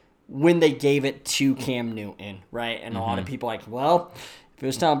line when they gave it to Cam Newton, right? And a lot of people are like, well, if it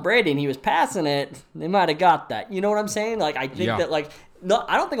was Tom Brady and he was passing it, they might have got that. You know what I'm saying? Like, I think that, like, no,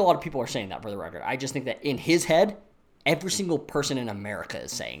 I don't think a lot of people are saying that for the record. I just think that in his head, every single person in America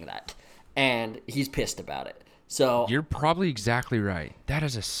is saying that. And he's pissed about it. So you're probably exactly right. That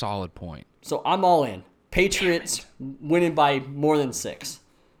is a solid point. So I'm all in. Patriots winning by more than 6.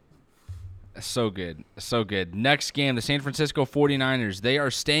 So good. So good. Next game, the San Francisco 49ers. They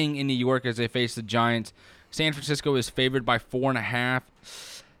are staying in New York as they face the Giants. San Francisco is favored by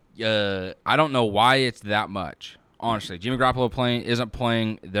 4.5. I don't know why it's that much. Honestly, Jimmy Garoppolo isn't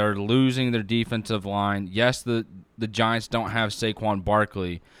playing. They're losing their defensive line. Yes, the Giants don't have Saquon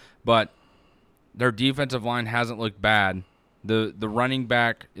Barkley, but their defensive line hasn't looked bad. The running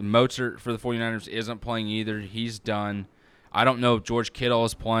back, Mostert, for the 49ers isn't playing either. He's done. I don't know if George Kittle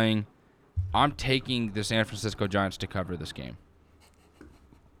is playing. I'm taking the San Francisco Giants to cover this game.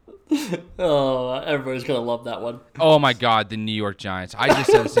 Oh, everybody's going to love that one. Oh, my God, the New York Giants. I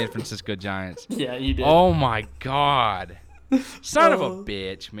just said the San Francisco Giants. Yeah, you did. Oh, my God. Son of a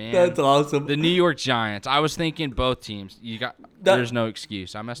bitch, man. That's awesome. The New York Giants. I was thinking both teams. There's no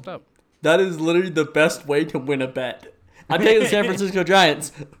excuse. I messed up. That is literally the best way to win a bet. I'm taking the San Francisco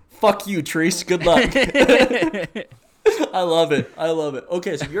Giants. Fuck you, Treese. Good luck. I love it.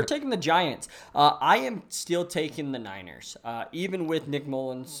 Okay, so you're taking the Giants. I am still taking the Niners. Even with Nick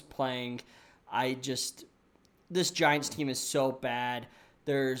Mullins playing, this Giants team is so bad.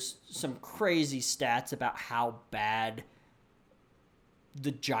 There's some crazy stats about how bad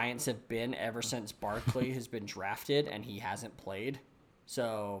the Giants have been ever since Barkley has been drafted and he hasn't played.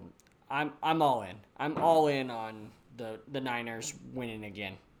 So I'm all in. I'm all in on the Niners winning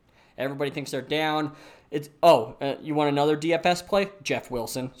again. Everybody thinks they're down. You want another DFS play? Jeff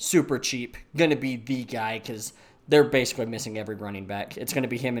Wilson, super cheap, gonna be the guy because they're basically missing every running back. It's gonna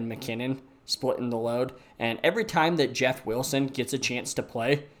be him and McKinnon splitting the load. And every time that Jeff Wilson gets a chance to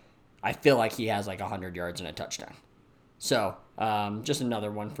play, I feel like he has like 100 yards and a touchdown. So just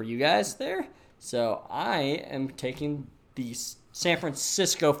another one for you guys there. So I am taking the San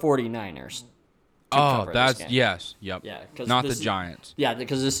Francisco 49ers. Oh, yes. Yep. Yeah, not the Giants. Yeah,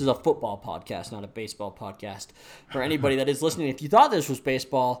 because this is a football podcast, not a baseball podcast. For anybody that is listening, if you thought this was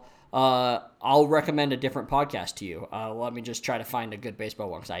baseball, I'll recommend a different podcast to you. Let me just try to find a good baseball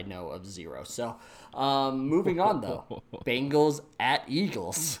one because I know of zero. So moving on, though. Bengals at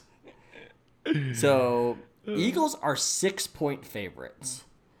Eagles. So Eagles are 6-point favorites.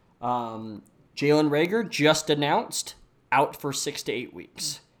 Jalen Reagor just announced out for 6 to 8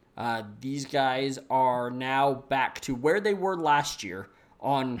 weeks. These guys are now back to where they were last year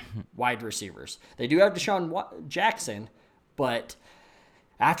on wide receivers. They do have Deshaun Jackson, but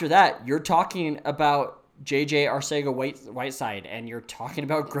after that, you're talking about J.J. Arcega-Whiteside, and you're talking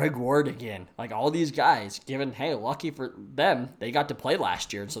about Greg Ward again. Like, all these guys, lucky for them, they got to play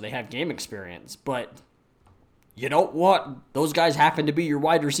last year, so they have game experience. But you don't want those guys happen to be your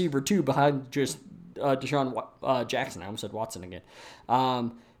wide receiver, too, behind just Deshaun Jackson. I almost said Watson again.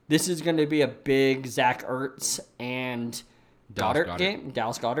 This is going to be a big Zach Ertz and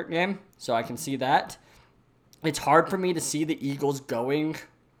Dallas Goedert game, so I can see that. It's hard for me to see the Eagles going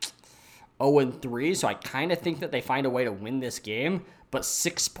 0-3, so I kind of think that they find a way to win this game, but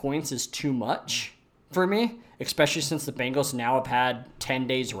 6 points is too much for me, especially since the Bengals now have had 10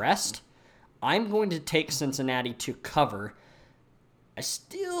 days rest. I'm going to take Cincinnati to cover. I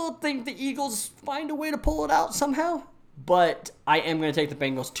still think the Eagles find a way to pull it out somehow, but I am going to take the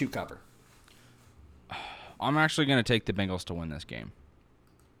Bengals to cover. I'm actually going to take the Bengals to win this game.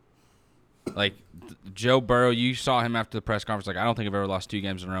 Like, Joe Burrow, you saw him after the press conference. Like, I don't think I've ever lost 2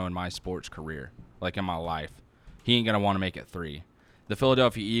 games in a row in my sports career, like in my life. He ain't going to want to make it 3. The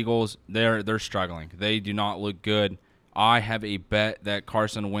Philadelphia Eagles, they're struggling. They do not look good. I have a bet that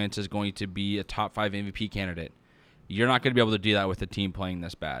Carson Wentz is going to be a top 5 MVP candidate. You're not going to be able to do that with a team playing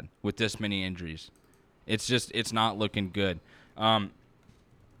this bad, with this many injuries. It's not looking good. I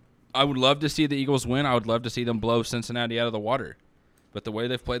would love to see the Eagles win. I would love to see them blow Cincinnati out of the water. But the way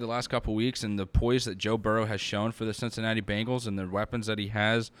they've played the last couple weeks and the poise that Joe Burrow has shown for the Cincinnati Bengals and the weapons that he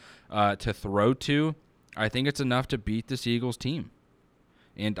has to throw to, I think it's enough to beat this Eagles team.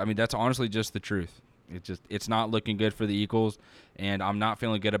 And, I mean, that's honestly just the truth. It's not looking good for the Eagles, and I'm not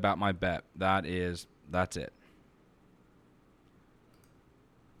feeling good about my bet. That's it.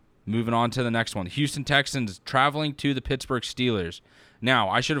 Moving on to the next one. Houston Texans traveling to the Pittsburgh Steelers. Now,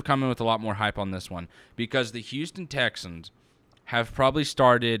 I should have come in with a lot more hype on this one because the Houston Texans have probably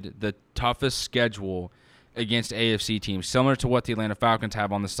started the toughest schedule against AFC teams, similar to what the Atlanta Falcons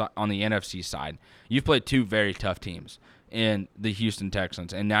have on the NFC side. You've played 2 very tough teams in the Houston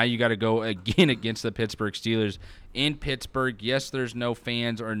Texans, and now you got to go again against the Pittsburgh Steelers in Pittsburgh. Yes, there's no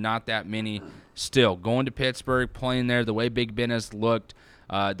fans or not that many. Still, going to Pittsburgh, playing there, the way Big Ben has looked,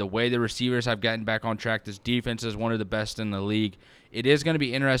 the way the receivers have gotten back on track, this defense is one of the best in the league. It is going to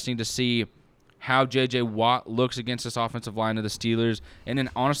be interesting to see how J.J. Watt looks against this offensive line of the Steelers, and then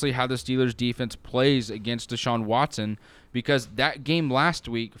honestly how the Steelers defense plays against Deshaun Watson, because that game last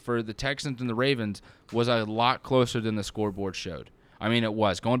week for the Texans and the Ravens was a lot closer than the scoreboard showed. I mean, it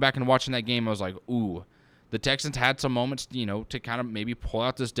was. Going back and watching that game, I was like, ooh, the Texans had some moments, to kind of maybe pull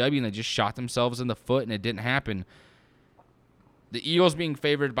out this W, and they just shot themselves in the foot, and it didn't happen. The Eagles being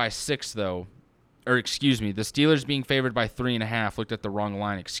favored by 6, though, the Steelers being favored by 3.5. Looked at the wrong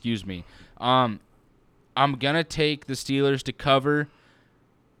line. I'm going to take the Steelers to cover,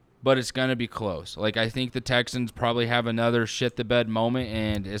 but it's going to be close. Like, I think the Texans probably have another shit-the-bed moment,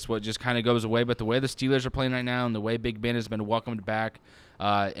 and it's what just kind of goes away. But the way the Steelers are playing right now and the way Big Ben has been welcomed back,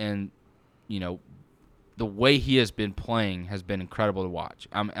 And, the way he has been playing has been incredible to watch.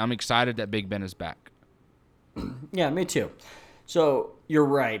 I'm excited that Big Ben is back. Yeah, me too. So you're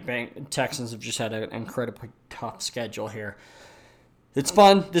right. Texans have just had an incredibly tough schedule here. It's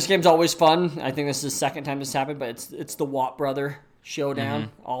fun. This game's always fun. I think this is the second time this happened, but it's the Watt brother showdown.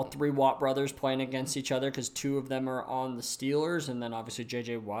 Mm-hmm. All three Watt brothers playing against each other because two of them are on the Steelers, and then obviously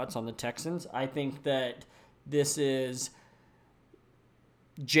J.J. Watt's on the Texans. I think that this is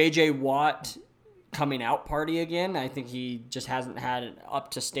J.J. Watt coming out party again. I think he just hasn't had an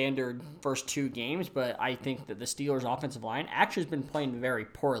up to standard first two games, but I think that the Steelers' offensive line actually has been playing very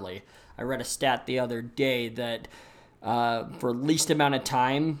poorly. I read a stat the other day that for least amount of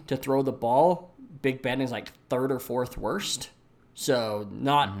time to throw the ball, Big Ben is like third or fourth worst. So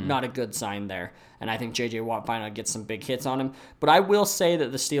not a good sign there. And I think J.J. Watt finally gets some big hits on him. But I will say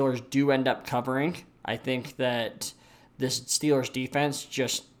that the Steelers do end up covering. I think that this Steelers defense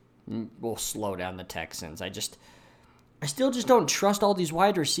just will slow down the Texans. I still just don't trust all these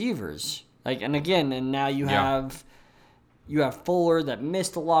wide receivers. And now you have Fuller that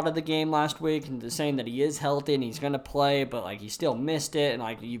missed a lot of the game last week, and saying that he is healthy and he's going to play, but he still missed it,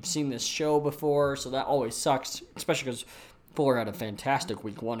 and you've seen this show before, so that always sucks, especially because Fuller had a fantastic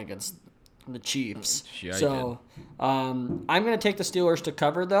week one against the Chiefs. Yeah, so I'm going to take the Steelers to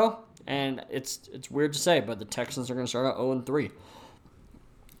cover though, and it's weird to say, but the Texans are going to start out 0-3.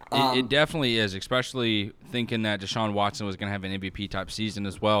 It definitely is, especially thinking that Deshaun Watson was going to have an MVP-type season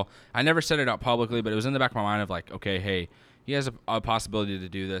as well. I never said it out publicly, but it was in the back of my mind of okay, hey, he has a possibility to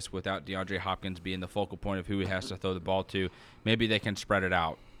do this without DeAndre Hopkins being the focal point of who he has to throw the ball to. Maybe they can spread it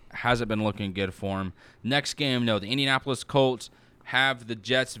out. Hasn't been looking good for him. Next game, the Indianapolis Colts have the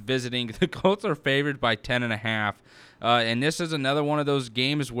Jets visiting. The Colts are favored by 10.5. And this is another one of those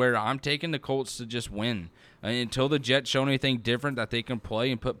games where I'm taking the Colts to just win. Until the Jets show anything different that they can play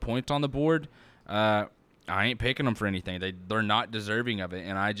and put points on the board, I ain't picking them for anything. They're not deserving of it,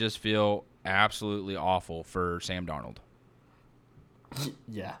 and I just feel absolutely awful for Sam Darnold.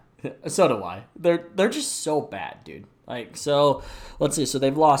 Yeah, so do I. They're just so bad, dude. So let's see. So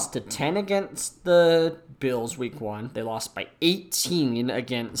they've lost to 10 against the Bills week 1. They lost by 18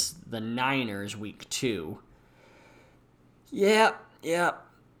 against the Niners week 2. Yeah.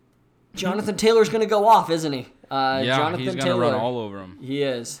 Jonathan Taylor's going to go off, isn't he? Jonathan he's going to run all over him. He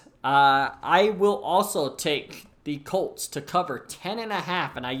is. I will also take the Colts to cover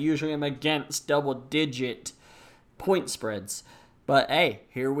 10.5, and I usually am against double-digit point spreads. But, hey,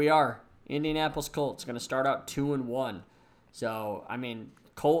 here we are. Indianapolis Colts going to start out 2-1. So,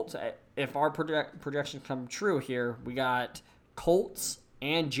 Colts, if our projections come true here, we got Colts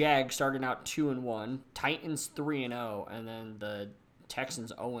and Jags starting out 2-1, Titans 3-0, and then the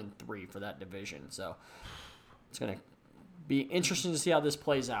Texans 0-3 for that division. So it's going to be interesting to see how this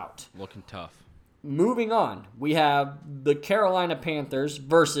plays out. Looking tough. Moving on, we have the Carolina Panthers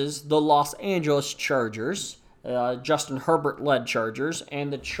versus the Los Angeles Chargers, Justin Herbert-led Chargers,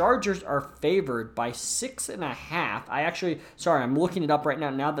 and the Chargers are favored by 6.5. I'm looking it up right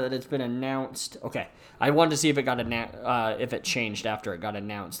now that it's been announced. Okay, I wanted to see if it got if it changed after it got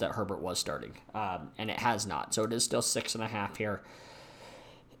announced that Herbert was starting, and it has not. So it is still 6.5 here.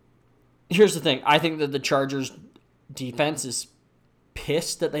 Here's the thing. I think that the Chargers defense is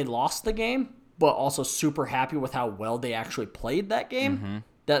pissed that they lost the game, but also super happy with how well they actually played that game. Mm-hmm.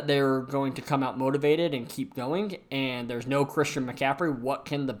 That they're going to come out motivated and keep going. And there's no Christian McCaffrey. What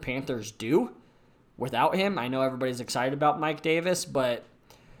can the Panthers do without him? I know everybody's excited about Mike Davis, but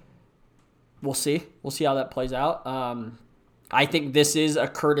we'll see. We'll see how that plays out. I think this is a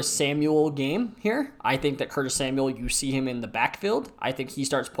Curtis Samuel game here. I think that Curtis Samuel, you see him in the backfield. I think he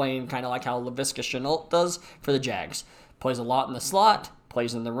starts playing kind of like how Laviska Shenault does for the Jags. Plays a lot in the slot,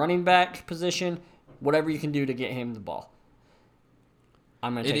 plays in the running back position, whatever you can do to get him the ball.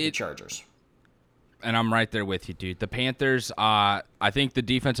 I'm going to take the Chargers. And I'm right there with you, dude. The Panthers, I think the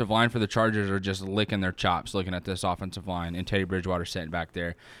defensive line for the Chargers are just licking their chops looking at this offensive line and Teddy Bridgewater sitting back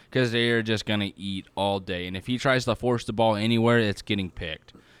there because they are just going to eat all day. And if he tries to force the ball anywhere, it's getting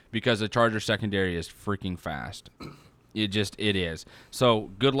picked because the Chargers secondary is freaking fast. It is. So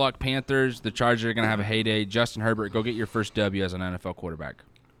good luck, Panthers. The Chargers are going to have a heyday. Justin Herbert, go get your first W as an NFL quarterback.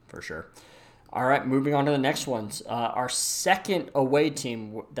 For sure. All right, moving on to the next ones. Our second away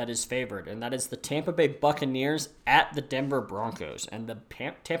team that is favored, and that is the Tampa Bay Buccaneers at the Denver Broncos. And the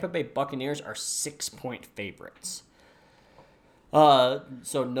Tampa Bay Buccaneers are 6-point favorites. So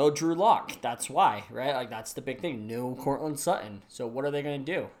no Drew Lock. That's why, right? That's the big thing. No Courtland Sutton. So what are they going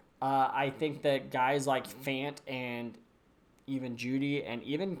to do? I think that guys like Fant and even Judy and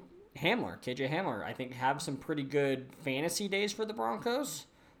even KJ Hamler, I think have some pretty good fantasy days for the Broncos,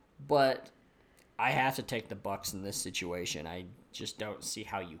 but I have to take the Bucs in this situation. I just don't see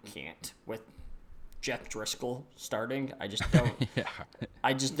how you can't with Jeff Driscoll starting. I just don't. Yeah.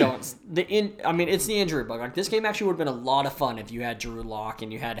 I just don't. It's the injury bug. Like, this game actually would have been a lot of fun if you had Drew Lock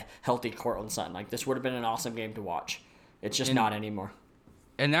and you had healthy Courtland Sutton. Like, this would have been an awesome game to watch. It's just not anymore.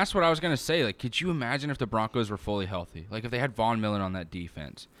 And that's what I was going to say. Like, could you imagine if the Broncos were fully healthy? Like, if they had Von Miller on that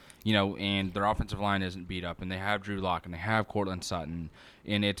defense, and their offensive line isn't beat up, and they have Drew Lock, and they have Courtland Sutton,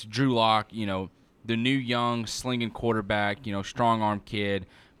 and it's Drew Lock, the new young slinging quarterback, strong arm kid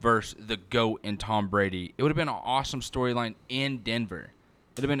versus the GOAT and Tom Brady. It would have been an awesome storyline in Denver.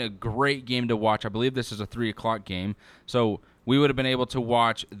 It would have been a great game to watch. I believe this is a 3 o'clock game. So we would have been able to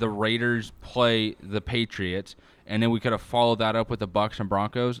watch the Raiders play the Patriots, and then we could have followed that up with the Bucs and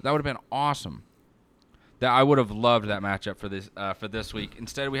Broncos. That would have been awesome. I would have loved that matchup for this week.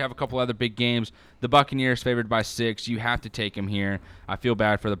 Instead, we have a couple other big games. The Buccaneers favored by 6. You have to take them here. I feel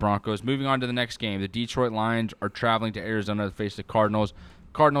bad for the Broncos. Moving on to the next game, the Detroit Lions are traveling to Arizona to face the Cardinals.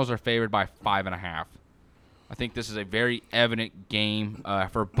 Cardinals are favored by 5.5. I think this is a very evident game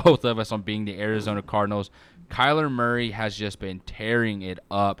for both of us on being the Arizona Cardinals. Kyler Murray has just been tearing it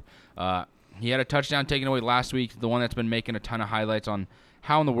up. He had a touchdown taken away last week, the one that's been making a ton of highlights on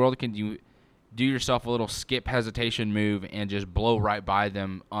how in the world can you do yourself a little skip hesitation move and just blow right by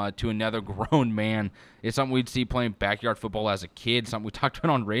them to another grown man. It's something we'd see playing backyard football as a kid, something we talked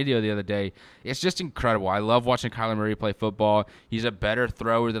about on radio the other day. It's just incredible. I love watching Kyler Murray play football. He's a better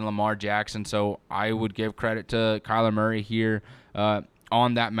thrower than Lamar Jackson, so I would give credit to Kyler Murray here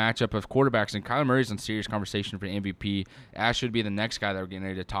on that matchup of quarterbacks. And Kyler Murray's in serious conversation for MVP, as should be the next guy that we're getting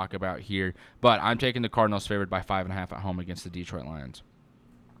ready to talk about here. But I'm taking the Cardinals favored by 5.5 at home against the Detroit Lions.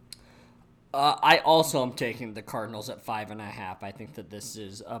 I also am taking the Cardinals at 5.5. I think that this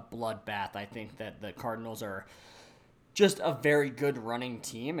is a bloodbath. I think that the Cardinals are just a very good running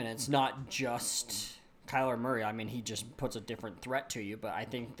team, and it's not just Kyler Murray. I mean, he just puts a different threat to you, but I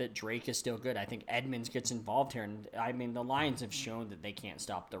think that Drake is still good. I think Edmonds gets involved here, and I mean, the Lions have shown that they can't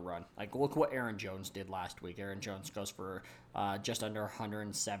stop the run. Like, look what Aaron Jones did last week. Aaron Jones goes for just under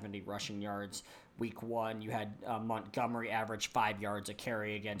 170 rushing yards. Week 1, you had Montgomery average 5 yards a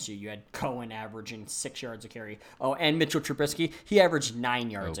carry against you. You had Cohen averaging 6 yards a carry. Oh, and Mitchell Trubisky, he averaged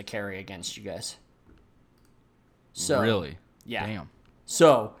 9 yards a carry against you guys. So Really? Yeah. Damn.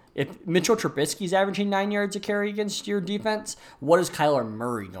 So if Mitchell Trubisky's averaging 9 yards a carry against your defense, what is Kyler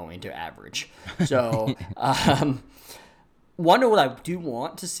Murray going to average? So one of what I do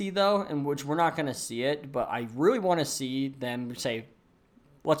want to see, though, and which we're not going to see it, but I really want to see them say,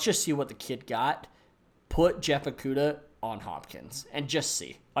 let's just see what the kid got. Put Jeff Okudah on Hopkins and just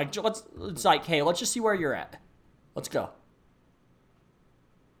see. Like, hey, let's just see where you're at. Let's go.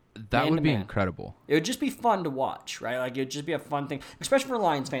 That would be incredible. It would just be fun to watch, right? Like, it would just be a fun thing, especially for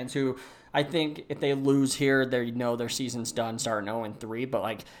Lions fans who, I think if they lose here, they know their season's done, starting 0-3. But,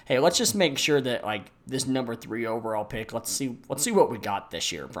 like, hey, let's just make sure that, like, this number 3 overall pick, let's see what we got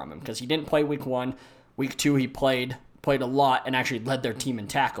this year from him. Because he didn't play week 1. Week 2, he played a lot and actually led their team in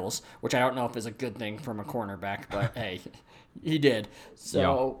tackles, which I don't know if is a good thing from a cornerback, but hey, he did.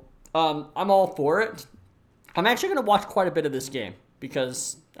 So I'm all for it. I'm actually going to watch quite a bit of this game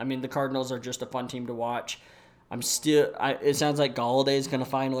because, I mean, the Cardinals are just a fun team to watch. It sounds like Galladay is going to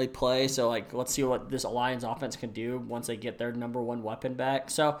finally play, so like let's see what this Lions offense can do once they get their number 1 weapon back.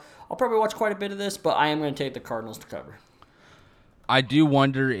 So I'll probably watch quite a bit of this, but I am going to take the Cardinals to cover. I do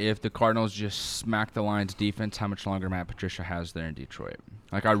wonder if the Cardinals just smack the Lions defense, how much longer Matt Patricia has there in Detroit.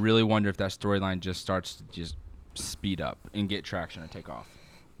 Like, I really wonder if that storyline just starts to just speed up and get traction and take off.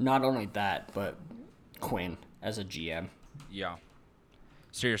 Not only that, but Quinn as a GM. Yeah.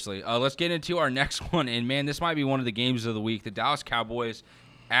 Seriously. Let's get into our next one. And, man, this might be one of the games of the week. The Dallas Cowboys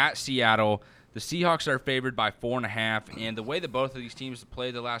at Seattle. The Seahawks are favored by 4.5. And the way that both of these teams have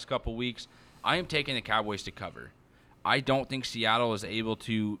played the last couple weeks, I am taking the Cowboys to cover. I don't think Seattle is able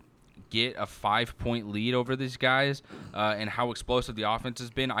to get a 5-point lead over these guys and how explosive the offense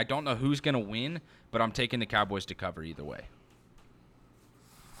has been. I don't know who's going to win, but I'm taking the Cowboys to cover either way.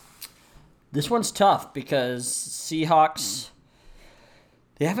 This one's tough because Seahawks,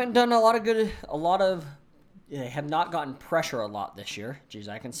 they haven't done they have not gotten pressure a lot this year. Jeez,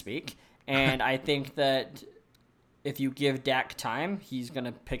 I can speak. And I think that if you give Dak time, he's going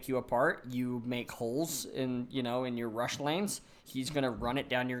to pick you apart. You make holes in your rush lanes. He's going to run it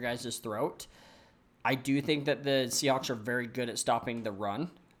down your guys' throat. I do think that the Seahawks are very good at stopping the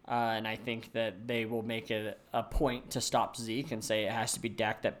run. And I think that they will make it a point to stop Zeke and say it has to be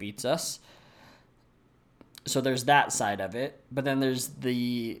Dak that beats us. So there's that side of it. But then there's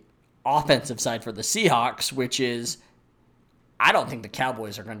the offensive side for the Seahawks, which is I don't think the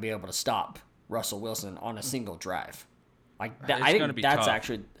Cowboys are going to be able to stop Russell Wilson on a single drive. Like that, I think that's tough.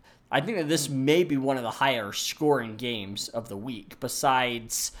 Actually, I think that this may be one of the higher scoring games of the week,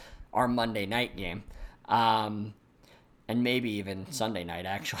 besides our Monday night game, and maybe even Sunday night.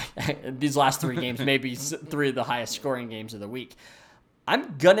 Actually, these last three games may be three of the highest scoring games of the week.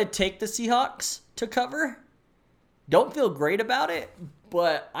 I'm gonna take the Seahawks to cover. Don't feel great about it,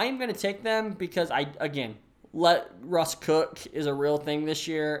 but I'm gonna take them because let Russ cook is a real thing this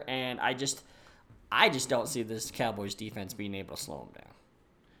year, and I just don't see this Cowboys defense being able to slow them down.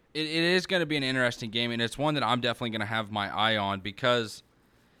 It is going to be an interesting game, and it's one that I'm definitely going to have my eye on because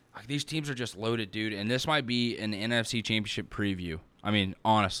these teams are just loaded, dude, and this might be an NFC Championship preview. I mean,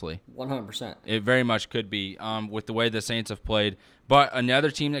 honestly. 100%. It very much could be with the way the Saints have played. But another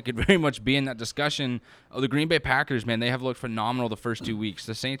team that could very much be in that discussion, the Green Bay Packers, man, they have looked phenomenal the first 2 weeks.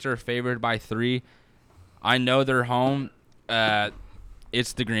 The Saints are favored by 3. I know they're home.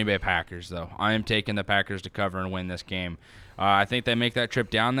 It's the Green Bay Packers, though. I am taking the Packers to cover and win this game. I think they make that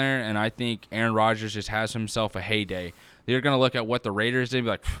trip down there, and I think Aaron Rodgers just has himself a heyday. They're going to look at what the Raiders did and be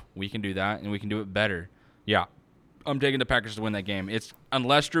like, we can do that, and we can do it better. Yeah, I'm taking the Packers to win that game. It's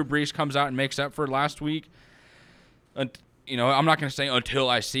unless Drew Brees comes out and makes up for last week. I'm not going to say until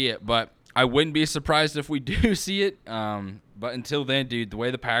I see it, but I wouldn't be surprised if we do see it. But until then, dude, the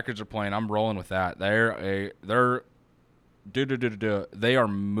way the Packers are playing, I'm rolling with that. They are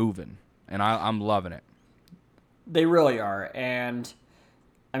moving, and I'm loving it. They really are, and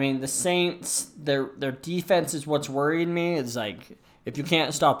I mean the Saints, their defense is what's worrying me. Is like if you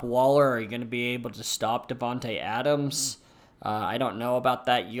can't stop Waller, are you going to be able to stop Devontae Adams? I don't know about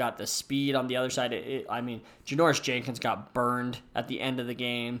that. You got the speed on the other side. Janoris Jenkins got burned at the end of the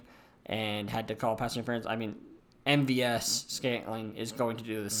game and had to call pass interference. I mean, MVS Scantling is going to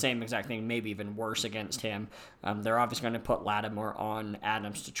do the same exact thing, maybe even worse against him. They're obviously going to put Lattimore on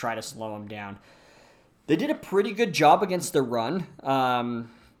Adams to try to slow him down. They did a pretty good job against the run.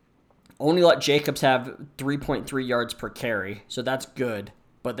 Only let Jacobs have 3.3 yards per carry, so that's good.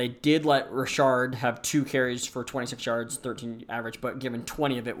 But they did let Rashard have 2 carries for 26 yards, 13 average, but given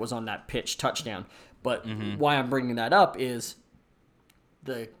 20 of it was on that pitch touchdown. But why I'm bringing that up is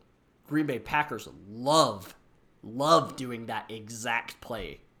the Green Bay Packers love doing that exact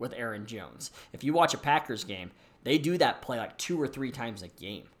play with Aaron Jones. If you watch a Packers game, they do that play like 2 or 3 times a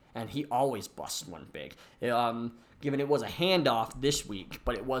game, and he always busts one big. Given it was a handoff this week,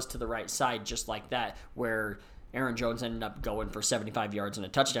 but it was to the right side just like that, where Aaron Jones ended up going for 75 yards and a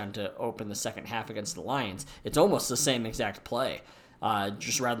touchdown to open the second half against the Lions. It's almost the same exact play.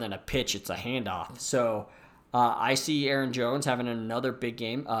 Just rather than a pitch, it's a handoff. So I see Aaron Jones having another big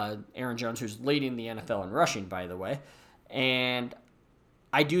game. Aaron Jones, who's leading the NFL in rushing, by the way. And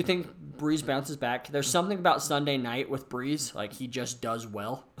I do think Brees bounces back. There's something about Sunday night with Brees. Like, he just does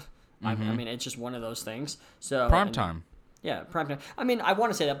well. I mean, it's just one of those things. So Prime time. Yeah, prime time. I mean, I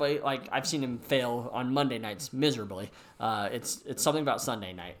want to say that, but like I've seen him fail on Monday nights miserably. It's something about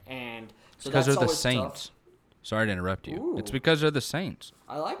Sunday night, and so because they're the Saints. Tough. Sorry to interrupt you. Ooh. It's because they're the Saints.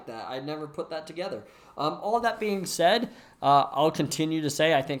 I like that. I never put that together. All of that being said, I'll continue to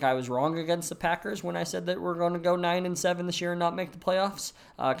say I think I was wrong against the Packers when I said that we're going to go 9-7 this year and not make the playoffs,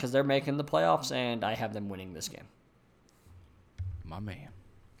 because they're making the playoffs, and I have them winning this game. My man.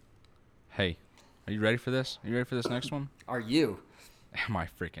 Hey. Are you ready for this? Are you ready for this next one? Are you? Am I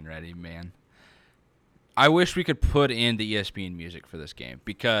freaking ready, man? I wish we could put in the ESPN music for this game,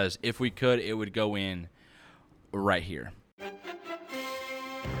 because if we could, it would go in right here.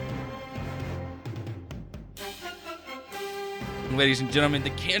 Ladies and gentlemen, the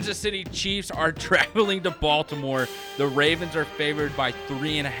Kansas City Chiefs are traveling to Baltimore. The Ravens are favored by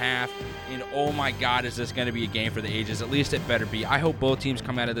 3.5. And oh my God, is this going to be a game for the ages? At least it better be. I hope both teams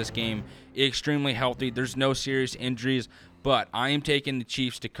come out of this game extremely healthy. There's no serious injuries, but I am taking the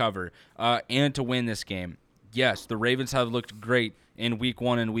Chiefs to cover and to win this game. Yes, the Ravens have looked great in week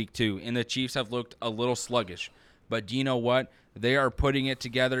 1 and week 2, and the Chiefs have looked a little sluggish. But do you know what? They are putting it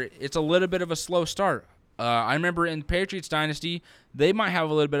together. It's a little bit of a slow start. I remember in the Patriots dynasty, they might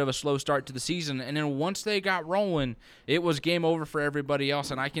have a little bit of a slow start to the season, and then once they got rolling, it was game over for everybody else,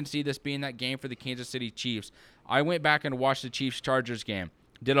 and I can see this being that game for the Kansas City Chiefs. I went back and watched the Chiefs-Chargers game,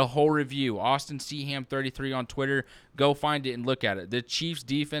 did a whole review. Austin Seaham33 on Twitter, go find it and look at it. The Chiefs'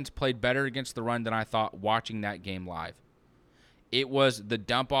 defense played better against the run than I thought watching that game live. It was the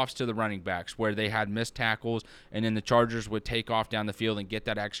dump-offs to the running backs where they had missed tackles, and then the Chargers would take off down the field and get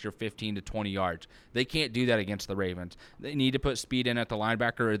that extra 15 to 20 yards. They can't do that against the Ravens. They need to put speed in at the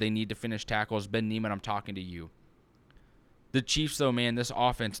linebacker, or they need to finish tackles. Ben Neiman, I'm talking to you. The Chiefs, though, man, this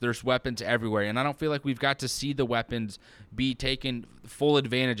offense, there's weapons everywhere, and I don't feel like we've got to see the weapons be taken full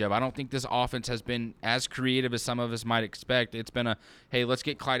advantage of. I don't think this offense has been as creative as some of us might expect. It's been hey, let's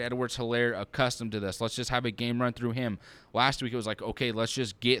get Clyde Edwards-Helaire accustomed to this. Let's just have a game run through him. Last week it was like, okay, let's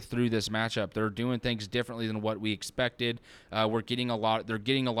just get through this matchup. They're doing things differently than what we expected. They're getting a lot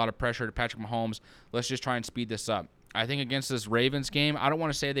of pressure to Patrick Mahomes. Let's just try and speed this up. I think against this Ravens game, I don't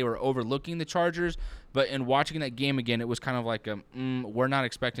want to say they were overlooking the Chargers, but in watching that game again, it was kind of like, we're not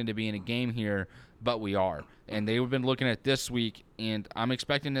expecting to be in a game here, but we are. And they've been looking at this week, and I'm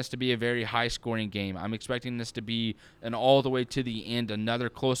expecting this to be a very high-scoring game. I'm expecting this to be an all the way to the end, another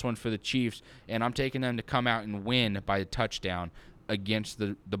close one for the Chiefs, and I'm taking them to come out and win by a touchdown against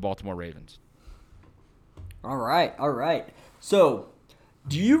the Baltimore Ravens. All right. So,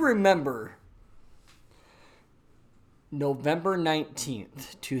 do you remember November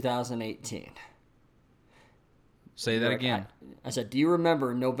 19th, 2018? Say that again. I said, do you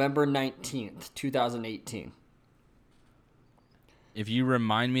remember November 19th, 2018? If you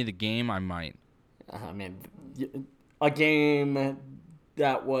remind me of the game, I might. I mean, a game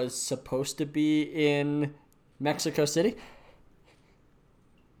that was supposed to be in Mexico City?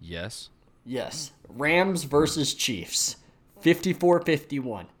 Yes. Yes. Rams versus Chiefs,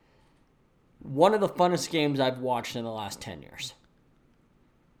 54-51. One of the funnest games I've watched in the last 10 years.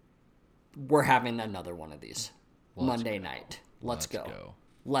 We're having another one of these Monday night. Let's go.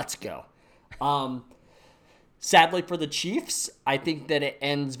 Sadly for the Chiefs, I think that it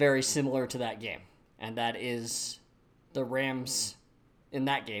ends very similar to that game. And that is the Rams in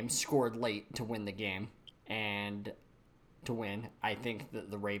that game scored late to win the game. And to win, I think that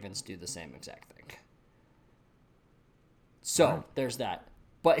the Ravens do the same exact thing. So, there's that.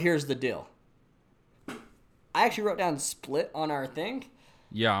 But here's the deal. I actually wrote down split on our thing.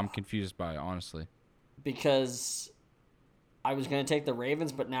 Yeah, I'm confused by it, honestly. Because I was going to take the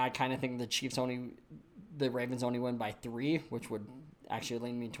Ravens, but now I kind of think the Ravens only win by 3, which would actually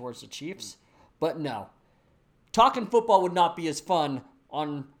lean me towards the Chiefs. But no. Talking football would not be as fun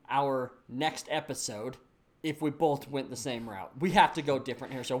on our next episode if we both went the same route. We have to go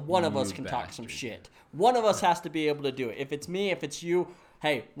different here, so one of us can talk some shit. One of us has to be able to do it. If it's me, if it's you,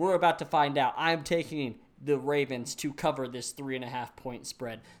 hey, we're about to find out. I'm taking the Ravens to cover this 3.5-point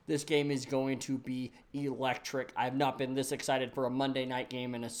spread. This game is going to be electric. I've not been this excited for a Monday night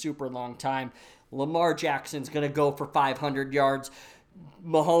game in a super long time. Lamar Jackson's going to go for 500 yards.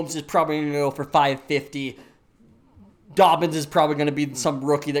 Mahomes is probably going to go for 550. Dobbins is probably going to be some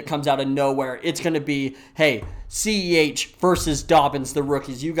rookie that comes out of nowhere. It's going to be, hey, CEH versus Dobbins, the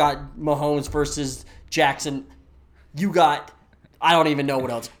rookies. You got Mahomes versus Jackson. You got, I don't even know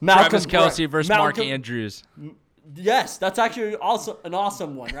what else. Travis Kelce versus Mark Andrews. Yes, that's actually also an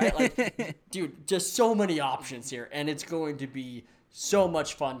awesome one, right? Like, dude, just so many options here, and it's going to be so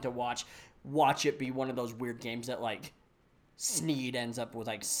much fun to watch. Watch it be one of those weird games that, like, Snead ends up with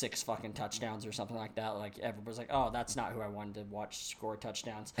like 6 fucking touchdowns or something like that. Like, everybody's like, oh, that's not who I wanted to watch score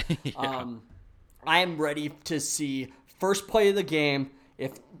touchdowns. Yeah. I am ready to see first play of the game.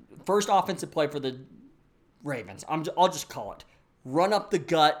 If first offensive play for the Ravens, I'll just call it. Run up the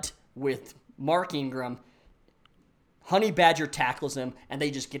gut with Mark Ingram. Honey Badger tackles him, and they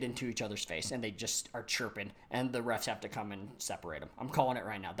just get into each other's face, and they just are chirping, and the refs have to come and separate them. I'm calling it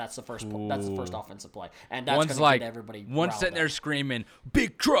right now. That's the first. That's the first offensive play, and that's going to get everybody. One's sitting there screaming,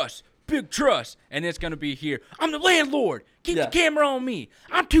 "Big trust, and it's going to be here. I'm the landlord. Keep the camera on me.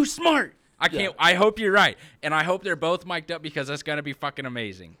 I'm too smart. I can't. Yeah. I hope you're right, and I hope they're both mic'd up because that's going to be fucking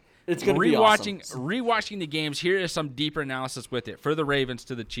amazing. It's going to be awesome. Rewatching the games, here is some deeper analysis with it for the Ravens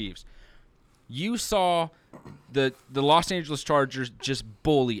to the Chiefs. You saw the Los Angeles Chargers just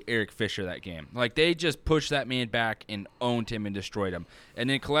bully Eric Fisher that game. Like, they just pushed that man back and owned him and destroyed him. And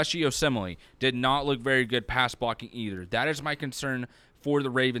then Kelechi Osemele did not look very good pass blocking either. That is my concern for the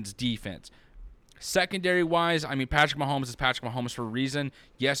Ravens defense. Secondary-wise, I mean, Patrick Mahomes is Patrick Mahomes for a reason.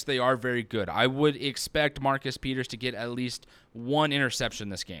 Yes, they are very good. I would expect Marcus Peters to get at least 1 interception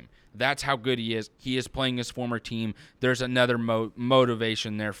this game. That's how good he is. He is playing his former team. There's another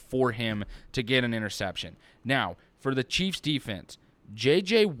motivation there for him to get an interception. Now, for the Chiefs defense,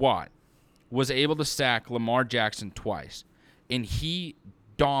 J.J. Watt was able to sack Lamar Jackson twice, and he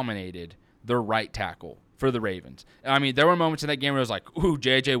dominated the right tackle for the Ravens. I mean, there were moments in that game where it was like, ooh,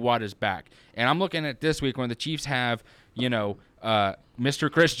 J.J. Watt is back. And I'm looking at this week when the Chiefs have,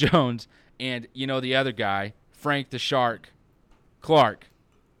 Mr. Chris Jones and, the other guy, Frank the Shark Clark.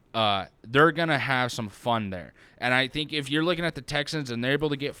 they're going to have some fun there. And I think if you're looking at the Texans and they're able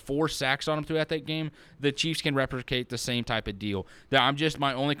to get 4 sacks on them throughout that game, the Chiefs can replicate the same type of deal.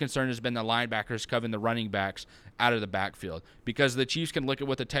 My only concern has been the linebackers covering the running backs out of the backfield, because the Chiefs can look at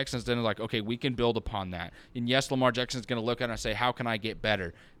what the Texans did and like, okay, we can build upon that. And yes, Lamar Jackson's going to look at it and say, how can I get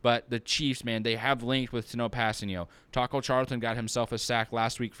better? But the Chiefs, man, they have length with Tanoh Kpassagnon. Taco Charlton got himself a sack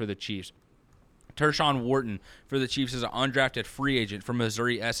last week for the Chiefs. Tershawn Wharton for the Chiefs is an undrafted free agent from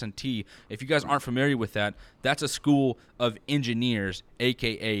Missouri S&T. If you guys aren't familiar with that, that's a school of engineers,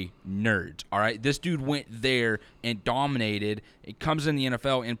 a.k.a. nerds, all right? This dude went there and dominated. It comes in the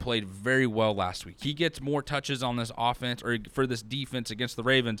NFL and played very well last week. He gets more touches on this offense or for this defense against the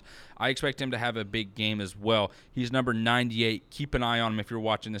Ravens. I expect him to have a big game as well. He's number 98. Keep an eye on him if you're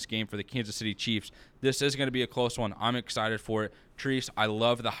watching this game for the Kansas City Chiefs. This is going to be a close one. I'm excited for it. Treese, I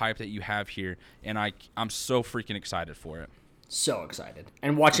love the hype that you have here, and I'm so freaking excited for it. So excited.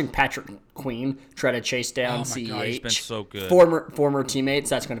 And watching Patrick Queen try to chase down CEH. God, he's been so good. Former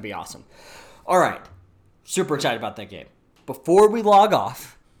teammates, that's going to be awesome. All right. Super excited about that game. Before we log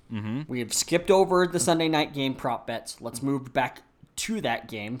off, we have skipped over the Sunday night game prop bets. Let's move back to that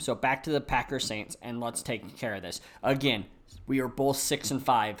game. So back to the Packers Saints, and let's take care of this. Again, we are both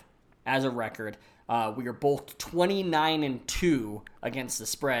 6-5 as a record. We are both 29-2 against the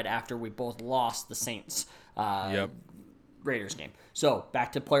spread after we both lost the Saints Raiders game. So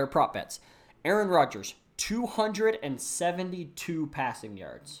back to player prop bets. Aaron Rodgers, 272 passing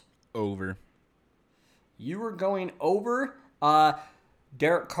yards. Over. You were going over.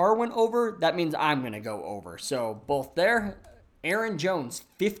 Derek Carr went over. That means I'm going to go over. So both there. Aaron Jones,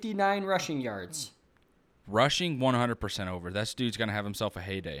 59 rushing yards. Rushing 100% over. That dude's going to have himself a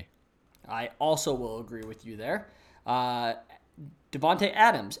heyday. I also will agree with you there. Devontae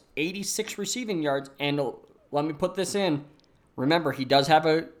Adams, 86 receiving yards. And let me put this in. Remember, he does have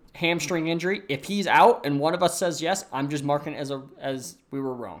a hamstring injury. If he's out and one of us says yes, I'm just marking it as we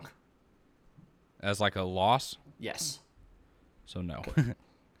were wrong. As like a loss? Yes. So no.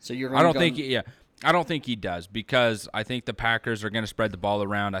 So you're. I don't think he does, because I think the Packers are going to spread the ball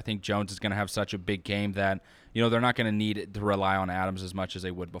around. I think Jones is going to have such a big game that they're not going to need it to rely on Adams as much as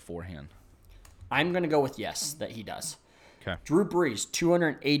they would beforehand. I'm going to go with yes, that he does. Okay. Drew Brees,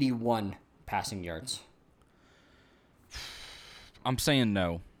 281 passing yards. I'm saying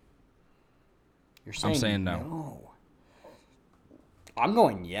no. You're saying I'm saying no. I'm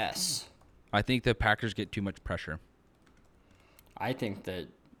going yes. I think the Packers get too much pressure. I think that...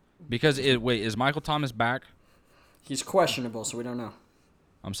 Because, is Michael Thomas back? He's questionable, so we don't know.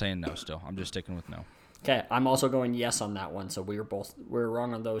 I'm saying no still. I'm just sticking with no. Okay, I'm also going yes on that one, so we're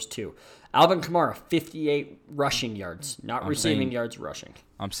wrong on those two. Alvin Kamara, 58 rushing yards, not receiving yards, rushing.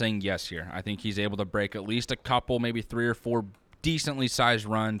 I'm saying yes here. I think he's able to break at least a couple, maybe 3 or 4 decently sized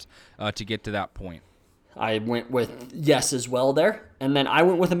runs to get to that point. I went with yes as well there. And then I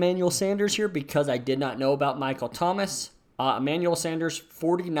went with Emmanuel Sanders here because I did not know about Michael Thomas. Emmanuel Sanders,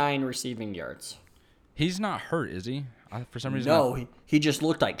 49 receiving yards. He's not hurt, is he? For some reason. No, he just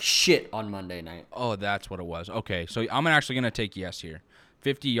looked like shit on Monday night. Oh, that's what it was. Okay, so I'm actually going to take yes here.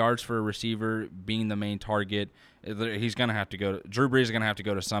 50 yards for a receiver being the main target. He's going to have to go. Drew Brees is going to have to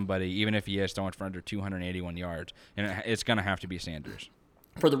go to somebody, even if he is throwing for under 281 yards. And it's going to have to be Sanders.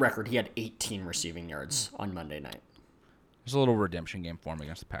 For the record, he had 18 receiving yards on Monday night. It's a little redemption game for him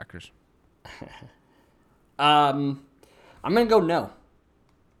against the Packers. I'm going to go no.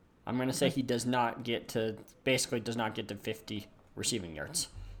 I'm going to say he does not get to 50 receiving yards.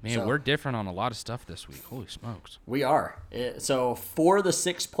 Man, we're different on a lot of stuff this week. Holy smokes. We are. So for the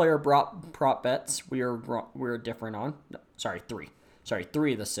 6-player prop bets, we're different on. No, sorry, 3. Sorry,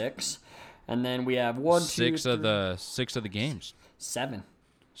 3 of the 6. And then we have 1, 2, 6 of the games. 7.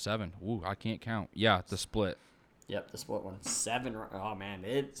 Ooh, I can't count. Yeah, the split. Yep, the split one. 7. Oh, man.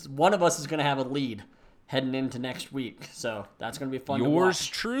 It's one of us is going to have a lead heading into next week. So that's going to be fun to watch. Yours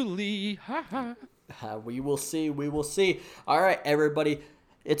truly. We will see. We will see. All right, everybody.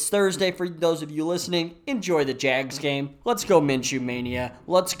 It's Thursday for those of you listening. Enjoy the Jags game. Let's go Minshew Mania.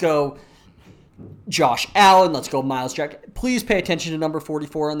 Let's go Josh Allen. Let's go Myles Jack. Please pay attention to number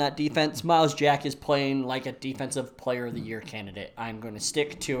 44 on that defense. Myles Jack is playing like a Defensive Player of the Year candidate. I'm going to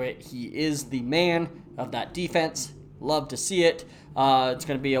stick to it. He is the man of that defense. Love to see it. It's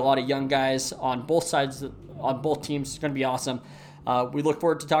going to be a lot of young guys on both sides, on both teams. It's going to be awesome. We look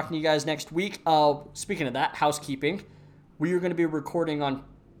forward to talking to you guys next week. Speaking of that, housekeeping. We are going to be recording on...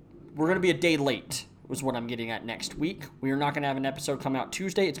 We're going to be a day late, was what I'm getting at next week. We are not going to have an episode come out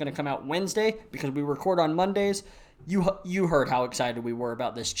Tuesday. It's going to come out Wednesday because we record on Mondays. You heard how excited we were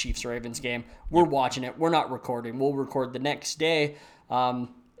about this Chiefs-Ravens game. We're watching it. We're not recording. We'll record the next day.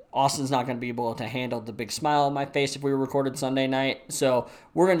 Austin's not going to be able to handle the big smile on my face if we recorded Sunday night. So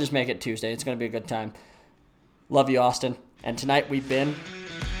we're going to just make it Tuesday. It's going to be a good time. Love you, Austin. And tonight we've been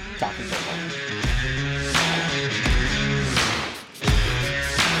talking football.